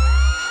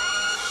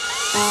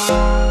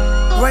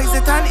 Rise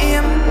it and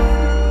aim.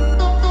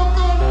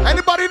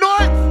 Anybody know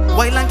it?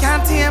 Wildland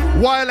can't tame.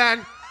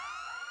 Wildland.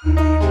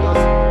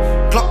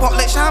 Glock pop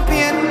like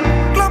champagne.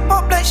 Glock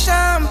pop like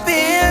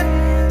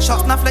champagne.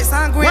 Shots not like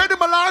sangria. Where the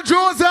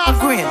Melandros at?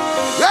 Green.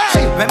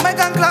 Hey! When my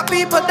gun clap,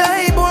 people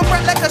die. Born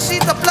bright like a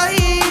sheet of light.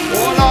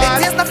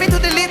 It takes nothing to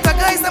the later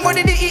guys. I'm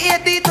ready to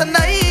EAD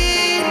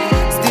tonight.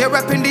 Stay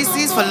rapping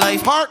DCs for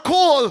life. Heart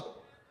cool.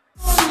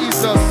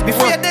 Jesus.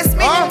 Before you diss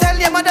me, tell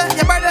your mother,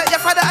 your brother, your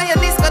father, and your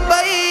niece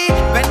goodbye.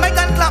 When my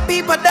gun clap,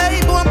 people die.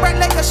 Born bright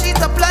like a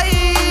sheet of light.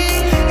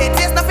 It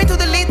takes nothing to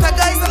the later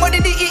guys. I'm ready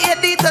to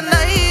EAD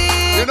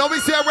tonight. You know we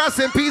say rest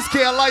in peace,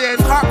 K Lion.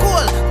 Heart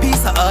cool,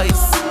 piece of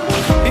ice.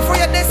 Before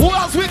you diss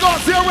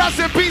Rest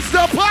in peace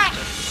to Pop.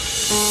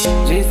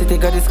 J-City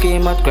got the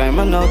scheme at crime,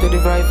 run out to the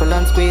rifle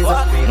and squeeze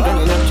her.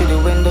 Running up to the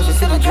window, she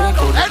see the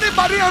Draco.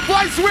 Anybody in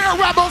voice where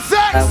Rebel 6?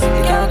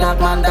 The car dark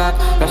man dark,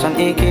 flash an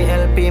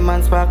AKLP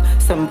man spark.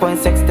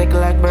 7.6 take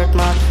like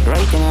birthmark,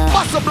 right in her.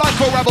 Bust a block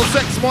for Rebel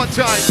 6 one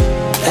time.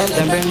 Tell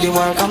them bring the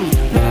war come,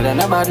 better than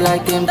a bad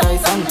like Tim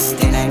Tyson.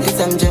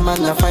 T97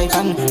 G-Man the fight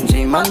on,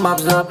 G-Man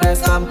mobs up,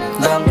 let's come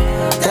down.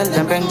 Tell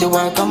them bring the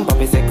war come,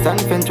 Poppy 6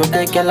 and Finch will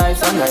take your life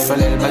son. Rifle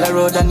Bella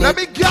Road and let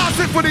me gas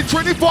it for the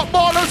 20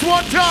 footballers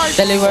one time.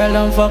 Tell the world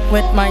don't fuck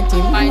with my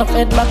team. No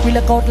fed back, we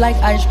look out like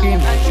ice cream.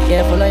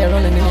 Careful how you're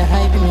running in your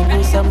high beam. You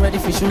do some ready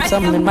for shoot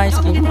something in my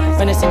skin.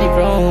 When you see the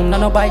chrome,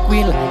 no bike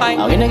wheel.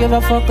 I we no give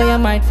a fuck how you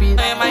might feel.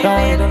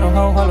 Don't know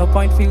how hollow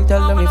point feel.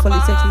 Tell them we fully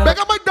sex now.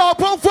 Make up my dog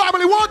Pro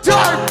family one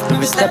time.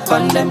 We step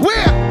on them.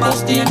 Where?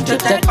 Bust the entry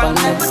tech on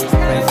them.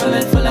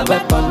 Rifle full of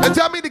weapons. And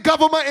tell me the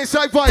government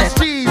inside voice.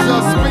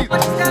 Jesus,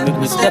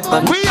 we step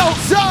on. We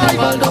outside.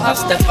 Although I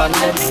step on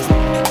them.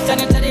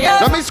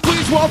 Let me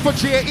squeeze one for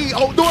J.E.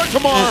 outdoor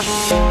tomorrow.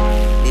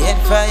 The head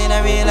fry in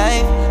a real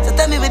life. So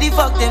tell me what the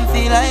fuck them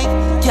feel like.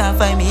 Can't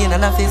find me in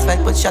a face fight,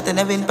 put shot in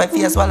the windpipe,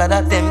 face swallow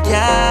that them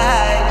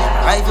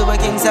can't. Rifle by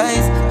king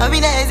size. I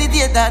mean I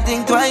hesitate that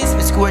thing twice.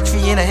 We score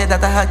 3 in a head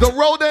that I had. The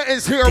roller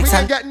is here. We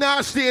can get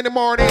nasty in the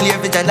morning. Clear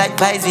vision like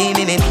Visine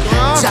in it.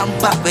 Jump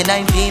back with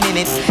 19 in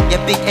it. You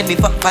big head me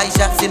fuck 5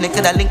 shots in it.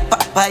 Coulda link pop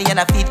pie and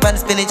a feet pan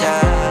spinach.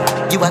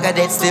 You a got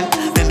dead still.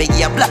 We make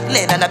you a black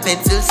lead and a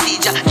pencil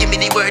seizure. Give me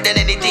the word and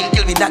anything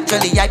kill me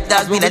naturally. Hype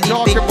does me and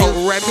need big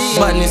pill.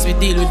 Badness we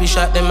deal with, we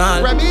shot them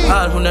all. Remy.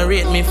 All who not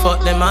rate me,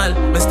 fuck them all.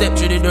 Me step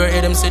through the door,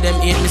 hear them say them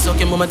hate me. Suck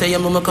your mama, tell your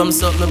mama come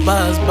suck me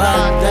balls.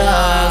 Bad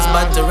dogs,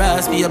 bad to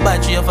ras. Be a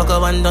battery, you fuck a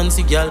one done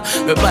sick girl.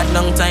 We bad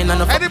long time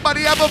and a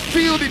anybody ever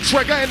feel the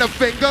trigger in the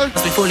finger?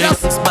 We fully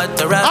bad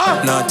to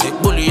ras. Now take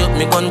bully up,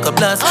 me gun ka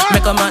blast.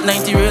 Make a man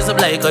 90 raise up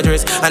like a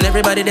dress. And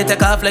everybody they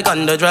take off like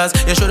underdraws.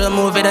 You shoulda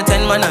move with a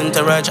 10-man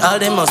entourage. All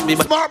them must be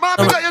smart man,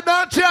 got your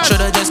dad chance.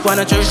 Shoulda just gone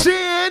to church.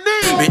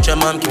 Richer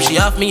mom keep she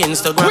off me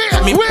Instagram.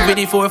 Me with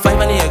the 4 or 5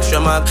 and the extra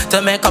mark.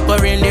 To make up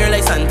a reindeer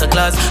like Santa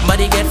Claus.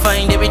 Body get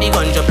fine, they with the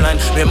ganja plan.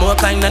 We more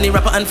kind than the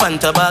rapper and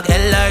Fanta bag.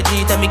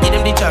 LRG, tell me give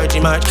them the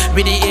charging march.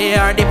 With the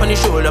AR, dip on the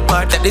shoulder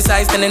part. Let the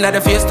size standing at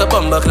the face to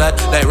bumper clad.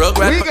 Like rock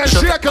rap. We can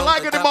shake a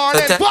like in the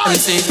morning.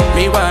 See,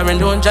 me warring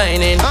don't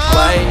join in.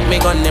 Why? Me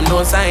gun them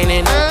don't sign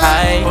in.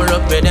 I pull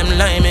up with them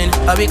liming.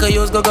 Or we could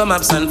use Google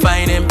Maps and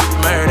find him.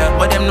 Murder,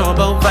 what them know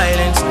about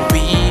violence.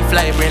 We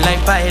fly brain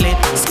like pilot.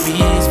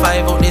 Squeeze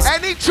 5 out this.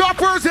 Any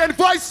choppers in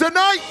voice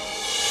tonight?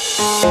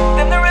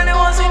 Them don't really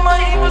want to see my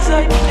evil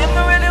side. Them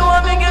don't really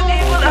want me get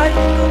evil eye.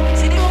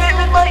 See the fate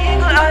with my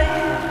eagle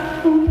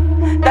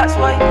eye. That's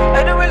why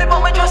I don't really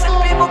put my trust in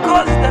people,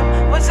 cause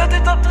them will set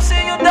it up to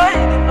see you die.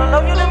 Them don't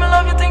love you, them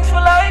love you things for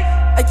life.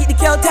 I keep the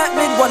kill tap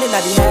with one in the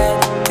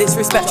head.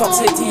 Disrespect Chop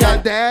City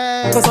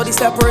and cause all these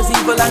steppers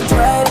evil and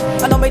dread.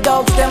 I know my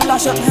dogs them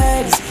lash up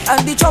heads.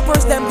 And the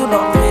choppers them do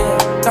not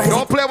play.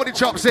 Don't play with the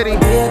Chop City.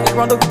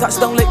 Round over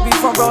touchdown like we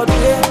from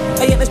Broadway.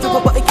 I ain't the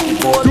stripper but I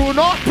keep on. Do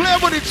not play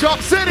with the Chop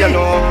City. You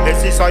know,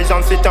 exercise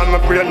and sit on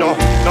my brain now.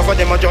 Now for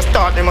them I just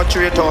start them a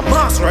traitor.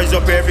 Mass rise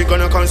up every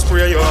gonna come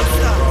spray you.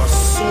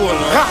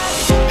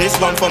 This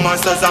one for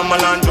monsters and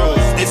malandros.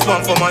 This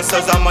one for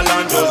monsters and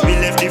malandros. We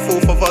left the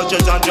food for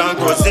vultures and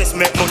jangros. This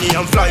make money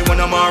and fly when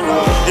I'm on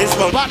road. This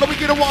one. But let me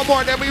get a one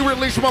more, then we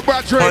release my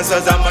brethren.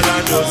 Monsters and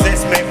malandros.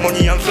 This make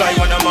money and fly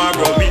when I'm on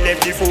road. We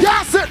left the food.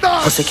 Yes, it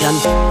does. Pussy can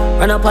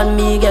run up on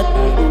me, get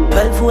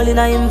 12 fool in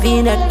a him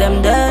V-neck.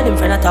 Them dead in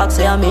front of talk,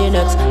 say I'm in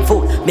next.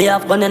 Fool, me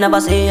have gun and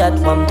never say at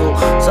one two.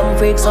 Some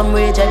freak, some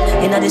reject.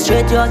 In the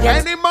street you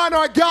get. Any man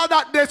or girl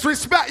that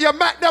disrespect you,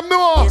 make them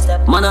know.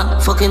 Man a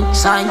fucking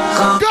sign,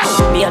 come.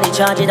 Me a the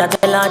charge that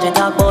the large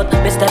talk about.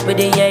 Me step with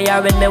the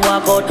AR when me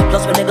walk out.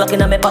 Plus when the Glock in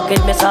my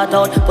pocket, me sort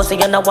out. Pussy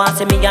you no want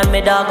see me and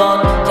me dog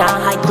out.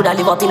 Can't hide, coulda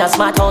live up in a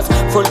smart house.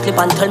 Full clip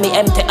and tell me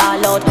empty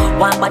all out.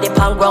 One body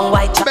pan ground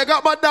white. Big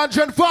up my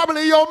dungeon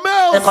family, yo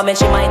Mills. They come and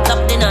she might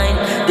top the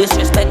 9.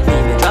 Disrespect me,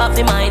 me drop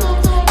the mine.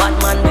 Bad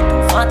man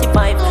with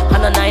 245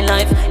 and a 9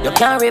 life. You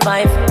can't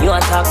revive. You a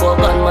talk about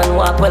gunman,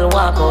 walk well,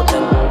 walk out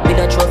them. With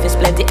the trophies,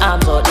 plenty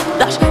arms out.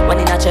 Dash, when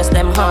in a chest,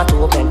 them heart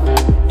open.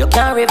 You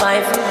can't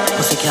revive.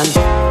 Pussy can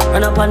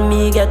run up on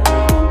me, get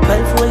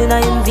 12 fool in a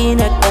him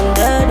V-neck. And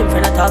dead in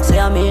front of talk, say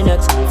I'm in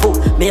next. Fool,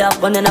 me have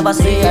gun and never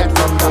say it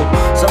from two.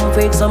 Some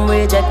freak, some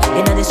reject.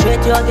 In the street,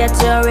 you get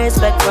your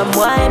respect. From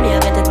why me I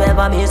get it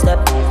wherever me step.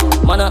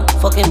 Man a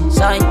fucking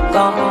sign,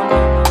 come.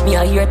 Me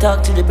I hear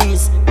talk to the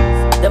breeze.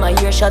 Them I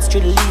hear shots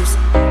through the leaves.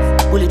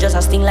 Bully just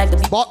a sting like the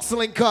box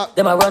link up.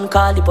 Them I run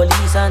call the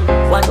police and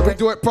one we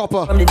do it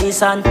proper. From the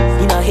Nissan.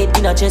 In a head,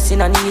 in a chest,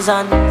 in a knees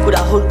and coulda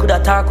Hulk,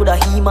 coulda Tar, coulda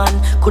He-Man,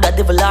 coulda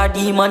Devil or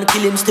Demon.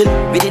 Kill him still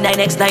with the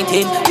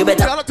 9x19. You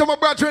better. Shout out to my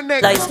brother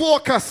Nick, like,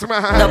 focus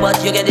man. No,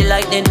 but you get the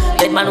lightning.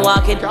 Dead man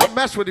walking. Can't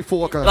mess with the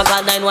focus. I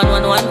got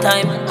 911 one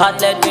time. Hot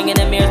lead ringing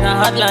the mirrors, no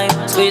hotline.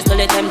 Squeeze till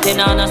it's empty,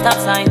 on a stop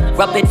sign.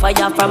 Rapid fire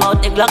from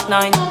out the Glock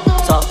 9.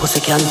 So pussy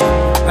can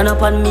run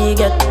up on me,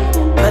 get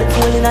Well,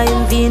 fooling I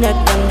in V-neck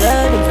and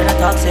then in front of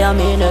talk say I'm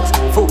in next.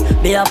 Fool,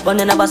 be up on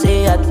the never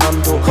say I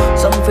come to.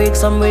 Some freak,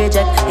 some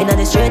reject. In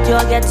the street you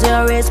get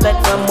zero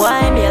respect from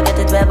why me I get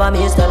it wherever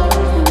me step.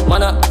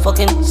 Man a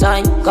fucking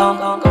sign,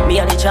 come. Me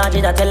and the charge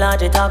that tell her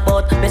to talk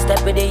about. Me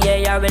step with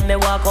the AR when me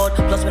walk out.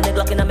 Plus when the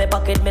Glock in my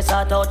pocket me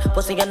sort out.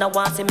 Pussy you no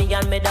want see me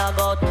and me dog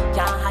out.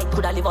 Can't hide,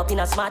 coulda live up in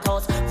a smart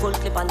house. Full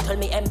clip and tell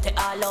me empty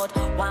all out.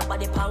 One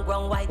body pound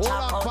ground white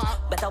chop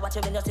out. Better watch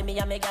it when you see me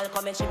and me girl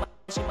come and she.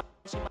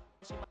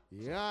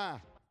 Yeah.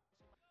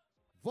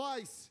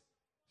 Voice.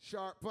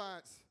 Sharp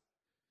pants.